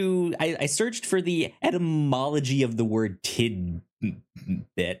 I searched for the etymology of the word tidbit,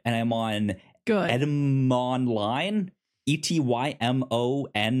 and I'm on Etymonline,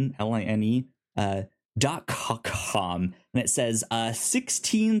 ETYMONLINE, .com, and it says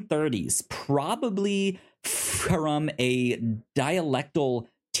 1630s, probably from a dialectal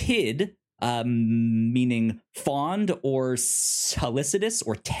tid, meaning fond or solicitous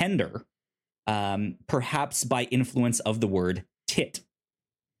or tender, perhaps by influence of the word tit.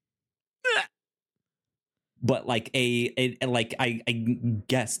 But like I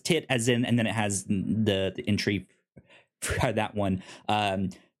guess tit as in, and then it has the entry for that one.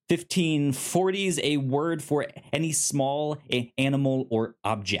 1540s, a word for any small animal or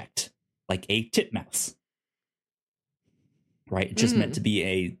object, like a titmouse. Right, it just meant to be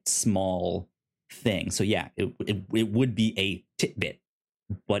a small thing. So yeah, it would be a titbit,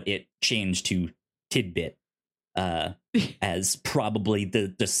 but it changed to tidbit, as probably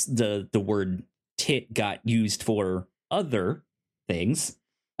the word tit got used for other things,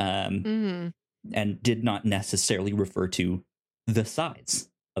 and did not necessarily refer to the size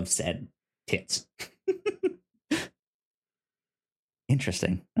of said tits.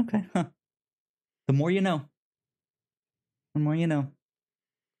 Interesting. Okay. Huh. The more you know. The more you know.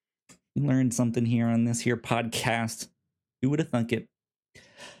 You learned something here on this here podcast. Who would have thunk it?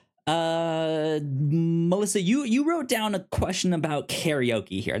 Melissa, you wrote down a question about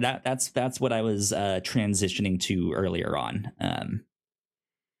karaoke here. That's what I was transitioning to earlier on.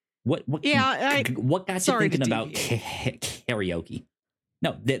 What got you thinking about karaoke?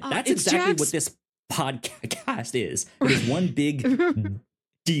 No, that's exactly what this podcast is. It is one big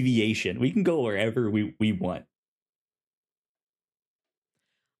deviation. We can go wherever we want.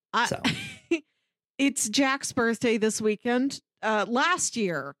 So it's Jack's birthday this weekend. Last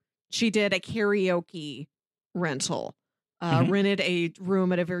year, she did a karaoke rental, rented a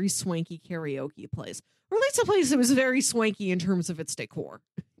room at a very swanky karaoke place, or at least a place that was very swanky in terms of its decor.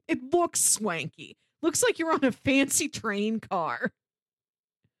 It looks swanky. Looks like you're on a fancy train car.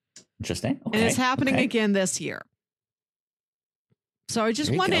 Interesting. Okay. And it's happening again this year. So I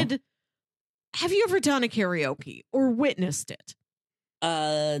just wondered, have you ever done a karaoke or witnessed it?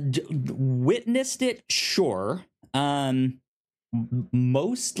 Witnessed it, sure.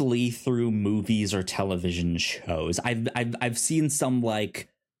 Mostly through movies or television shows. I've seen some like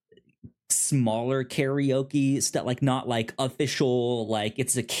smaller karaoke stuff, like not like official, like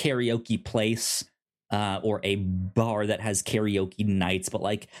it's a karaoke place or a bar that has karaoke nights, but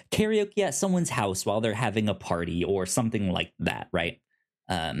like karaoke at someone's house while they're having a party or something like that, right?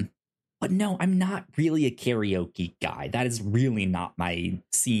 But no, I'm not really a karaoke guy. That is really not my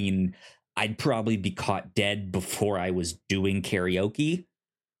scene. I'd probably be caught dead before I was doing karaoke.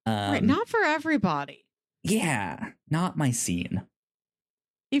 Right, not for everybody. Yeah, not my scene.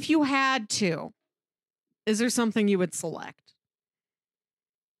 If you had to, is there something you would select?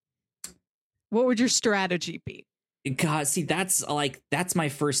 What would your strategy be? God, see, that's my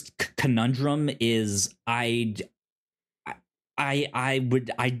first conundrum. Is I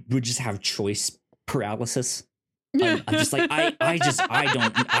would just have choice paralysis. I'm just like I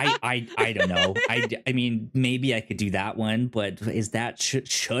don't know. I mean, maybe I could do that one, but is that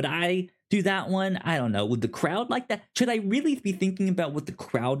should I do that one? I don't know. Would the crowd like that? Should I really be thinking about what the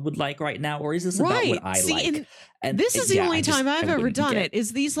crowd would like right now, or is this about what I like? And this is the only time I've ever done it.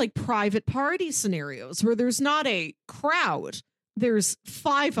 Is these like private party scenarios where there's not a crowd, there's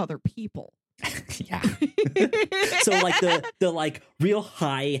 5 other people. Yeah. So like the like real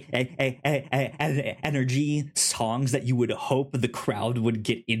high energy songs that you would hope the crowd would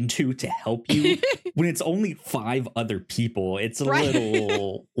get into to help you when it's only 5 other people, it's a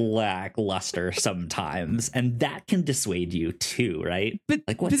little lackluster sometimes, and that can dissuade you too, right? But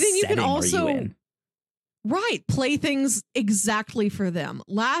like what then you can also, are you in? Right, play things exactly for them.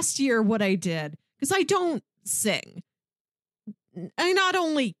 Last year what I did, because I don't sing, I not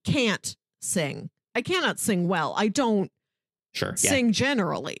only can't sing, I cannot sing well. I don't sing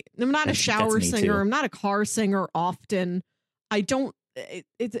generally. I'm not a shower singer. I'm not a car singer often. I don't,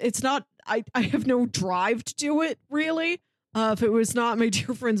 it's not, I have no drive to do it really. If it was not my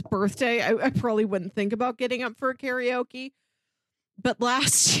dear friend's birthday, I probably wouldn't think about getting up for a karaoke. But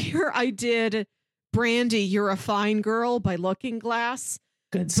last year I did Brandy, You're a Fine Girl by Looking Glass.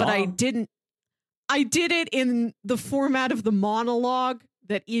 Good song. But I did it in the format of the monologue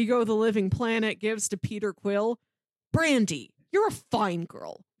that Ego the Living Planet gives to Peter Quill. Brandy, you're a fine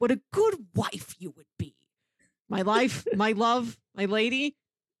girl. What a good wife you would be. My life, my love, my lady,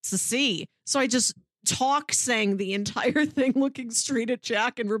 it's a C. So I just sang the entire thing, looking straight at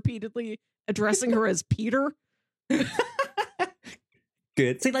Jack and repeatedly addressing her as Peter.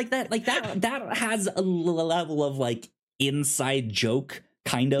 Good. See, that has a level of like inside joke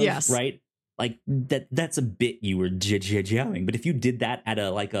kind of, yes. Right? Like that's a bit you were jamming, but if you did that at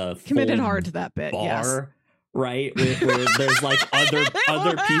a committed hard to that bit, bar, yes. Right, where there's like other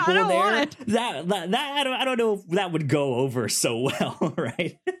people there, that I don't know if that would go over so well,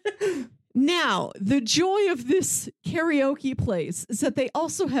 right? Now, the joy of this karaoke place is that they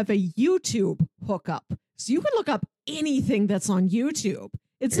also have a YouTube hookup. So you can look up anything that's on YouTube.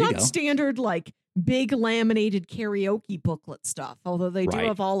 It's not standard like big laminated karaoke booklet stuff, although they do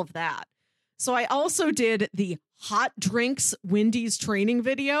have all of that. So I also did the Hot Drinks Wendy's training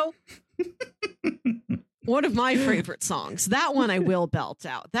video. One of my favorite songs. That one I will belt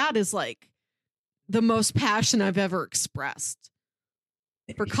out. That is like the most passion I've ever expressed.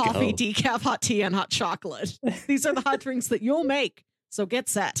 For coffee, decaf, hot tea, and hot chocolate. These are the hot drinks that you'll make. So get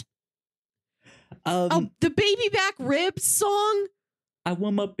set. The baby back ribs song. I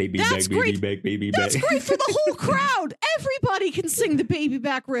want my baby back, baby back, baby back. That's great for the whole crowd. Everybody can sing the baby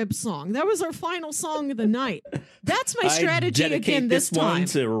back ribs song. That was our final song of the night. That's my strategy again this time. One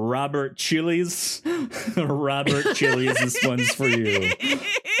to Robert Chili's. Robert Chili's, this one's for you.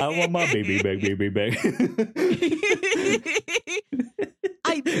 I want my baby back, baby back.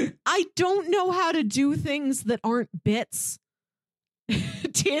 I don't know how to do things that aren't bits.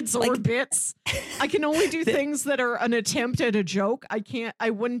 Tids or bits. I can only do things that are an attempt at a joke. I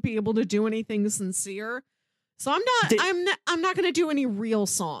wouldn't be able to do anything sincere. So I'm not going to do any real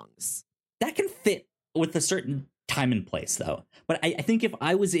songs. That can fit with a certain time and place though. But I think if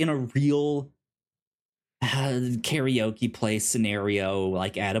I was in a real karaoke place scenario,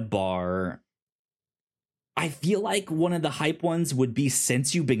 like at a bar, I feel like one of the hype ones would be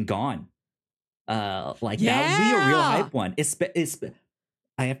Since You've Been Gone. That would be a real hype one.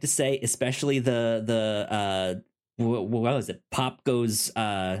 I have to say, especially the what was it? Pop Goes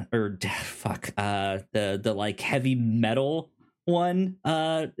the like heavy metal one.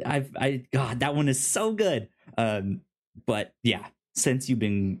 God, that one is so good. But yeah, Since You've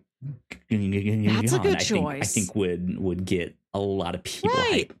Been That's a good choice. I think would get a lot of people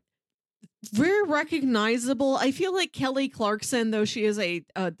hype. Very recognizable. I feel like Kelly Clarkson, though she is a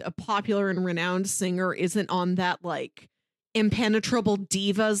popular and renowned singer, isn't on that like impenetrable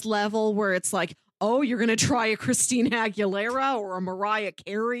divas level where it's like, oh, you're gonna try a Christina Aguilera or a Mariah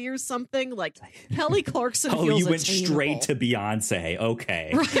Carey or something. Like Kelly Clarkson feels you went attainable. Straight to Beyonce.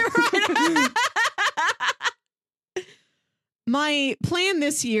 Okay. Right. My plan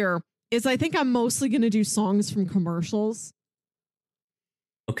this year is I think I'm mostly gonna do songs from commercials.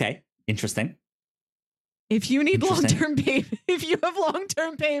 Okay. Interesting. If you need if you have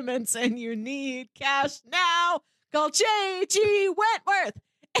long-term payments and you need cash now, call J.G. Wentworth.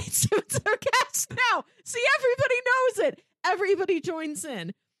 877 cash now. See, everybody knows it. Everybody joins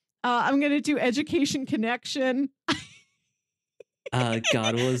in. I'm going to do Education Connection.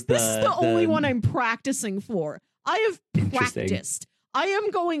 God, was this is the only one I'm practicing for. I have practiced. I am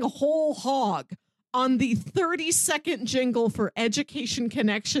going whole hog on the 30-second jingle for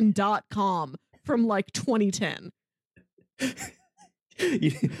educationconnection.com from like 2010.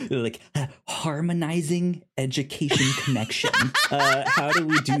 Like harmonizing education connection. How do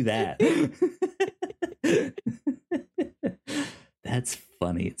we do that? That's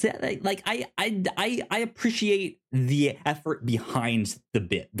funny. Like I appreciate the effort behind the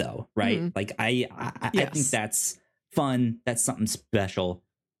bit though, right? Mm-hmm. Like I think that's fun. That's something special.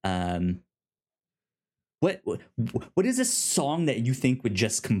 What is a song that you think would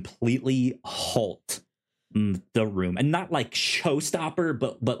just completely halt the room, and not like showstopper,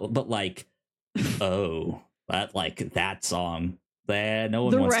 but like, oh, that song, no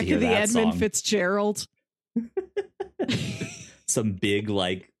one wants to hear that song. The wreck of the Edmund Fitzgerald. Some big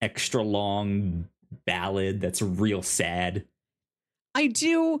like extra long ballad that's real sad. I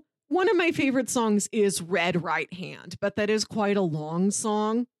do. One of my favorite songs is Red Right Hand, but that is quite a long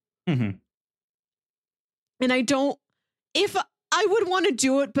song. Mm-hmm. And I would want to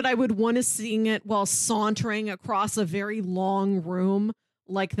do it, but I would want to sing it while sauntering across a very long room,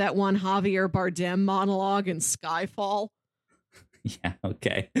 like that one Javier Bardem monologue in Skyfall. Yeah,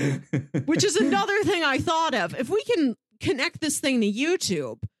 okay. Which is another thing I thought of. If we can connect this thing to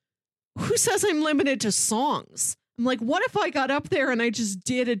YouTube, who says I'm limited to songs? I'm like, what if I got up there and I just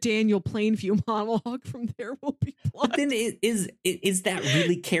did a Daniel Plainview monologue from There Will Be Blood? But then is that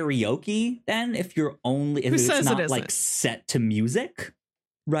really karaoke then? If it's not like set to music,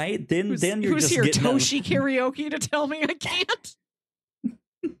 right? Then you're who's just here, getting Toshi karaoke to tell me I can't?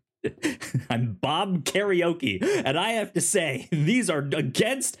 I'm Bob Karaoke, and I have to say, these are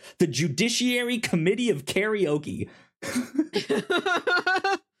against the Judiciary Committee of Karaoke.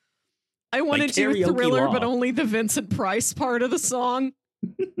 I want to do Thriller, law. but only the Vincent Price part of the song.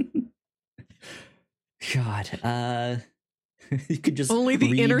 God, you could just only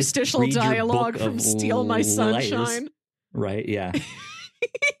the interstitial dialogue from Steal My Sunshine. Layers. Right, yeah.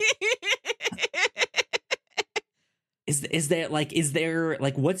 Is there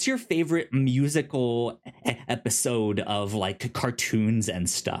what's your favorite musical episode of like cartoons and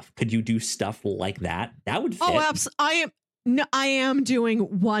stuff? Could you do stuff like that? That would fit. Oh, absolutely. I am doing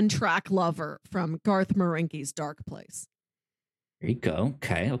One Track Lover from Garth Marenghi's Dark Place. There you go.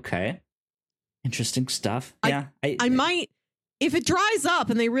 Okay. Interesting stuff. Yeah. I might, if it dries up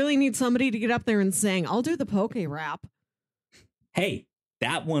and they really need somebody to get up there and sing, I'll do the Poke Rap. Hey,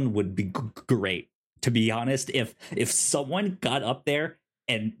 that one would be great. To be honest, if someone got up there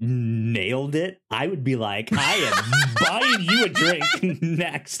and nailed it, I would be like, I am buying you a drink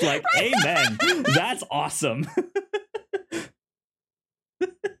next. Like, amen. That's awesome.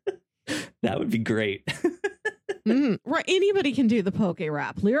 That would be great. Right. Anybody can do the Poke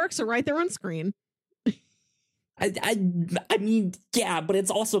Rap. Lyrics are right there on screen. I mean, yeah, but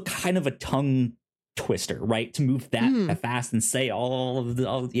it's also kind of a tongue twister, right? To move that fast and say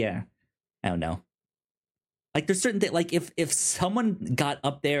yeah. I don't know. Like there's certain things, like if someone got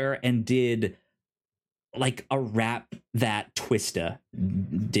up there and did like a rap that Twista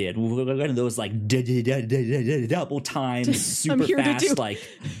did, one of those like double time, super fast,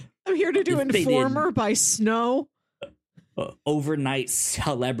 I'm here to do Informer by Snow. Overnight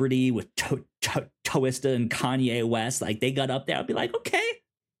Celebrity with Twista and Kanye West, like they got up there, I'd be like, okay,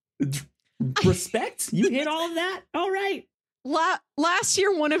 respect. You hit all of that. All right. Last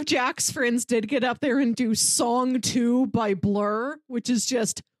year, one of Jack's friends did get up there and do Song 2 by Blur, which is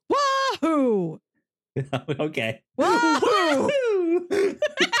just wahoo. Okay. Wahoo.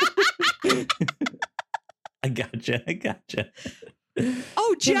 I gotcha.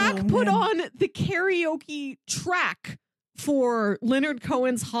 Oh, Jack put on the karaoke track for Leonard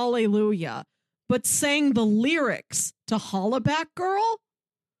Cohen's Hallelujah, but sang the lyrics to Hollaback Girl.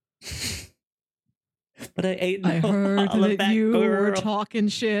 But I heard that you were talking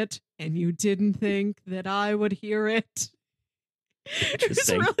shit and you didn't think that I would hear it. It's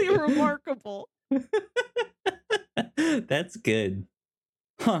really remarkable. That's good.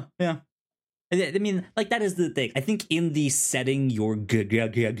 Huh, yeah. I mean, like, that is the thing. I think in the setting you're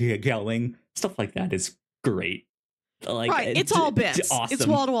going, stuff like that is great. Like, right, it's all bits. Awesome. It's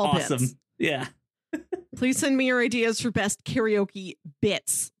wall-to-wall bits. Yeah. Please send me your ideas for best karaoke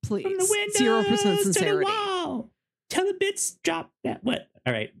bits, please. From the windows 0% sincerity. To the wall. Tell the bits drop that. What?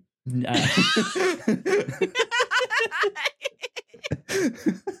 All right.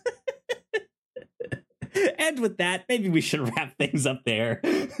 And with that, maybe we should wrap things up there.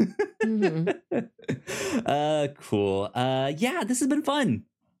 Cool. Yeah, this has been fun.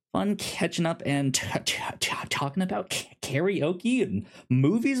 Fun catching up and talking about karaoke and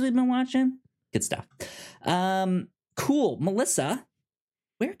movies we've been watching. Good stuff. Cool. Melissa,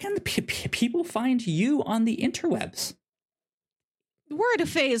 where can the people find you on the interwebs? We're at a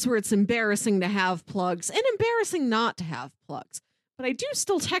phase where it's embarrassing to have plugs and embarrassing not to have plugs. But I do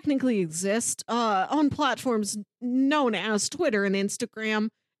still technically exist on platforms known as Twitter and Instagram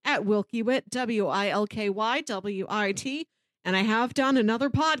at Wilkywit, WILKYWIT. And I have done another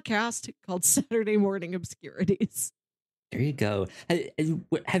podcast called Saturday Morning Obscurities. There you go.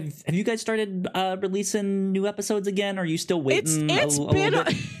 Have you guys started releasing new episodes again? Or are you still waiting?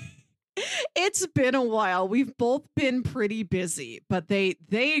 It's been a while. We've both been pretty busy, but they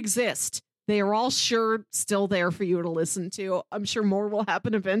exist. They are all still there for you to listen to. I'm sure more will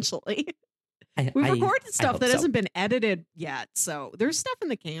happen eventually. We've recorded stuff that hasn't been edited yet, so there's stuff in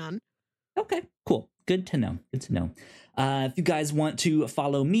the can. Okay, cool. Good to know. If you guys want to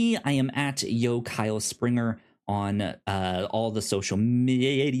follow me, I am at Yo Kyle Springer on all the social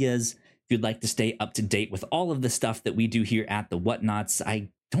medias. If you'd like to stay up to date with all of the stuff that we do here at the Whatnots, I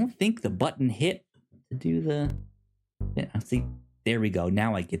don't think the button hit to do the... Yeah, see, there we go.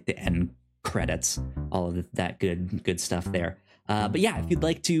 Now I get the end credits, all of that good stuff there. But yeah, if you'd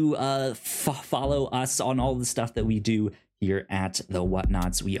like to follow us on all the stuff that we do here at The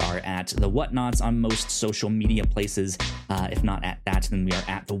Whatnots. We are at The Whatnots on most social media places. If not at that, then we are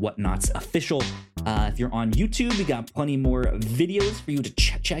at The Whatnots Official. If you're on YouTube, we got plenty more videos for you to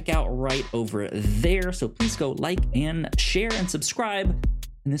check out right over there. So please go like and share and subscribe.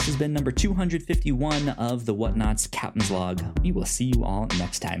 And this has been number 251 of The Whatnots Captain's Log. We will see you all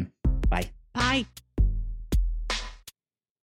next time. Bye. Bye.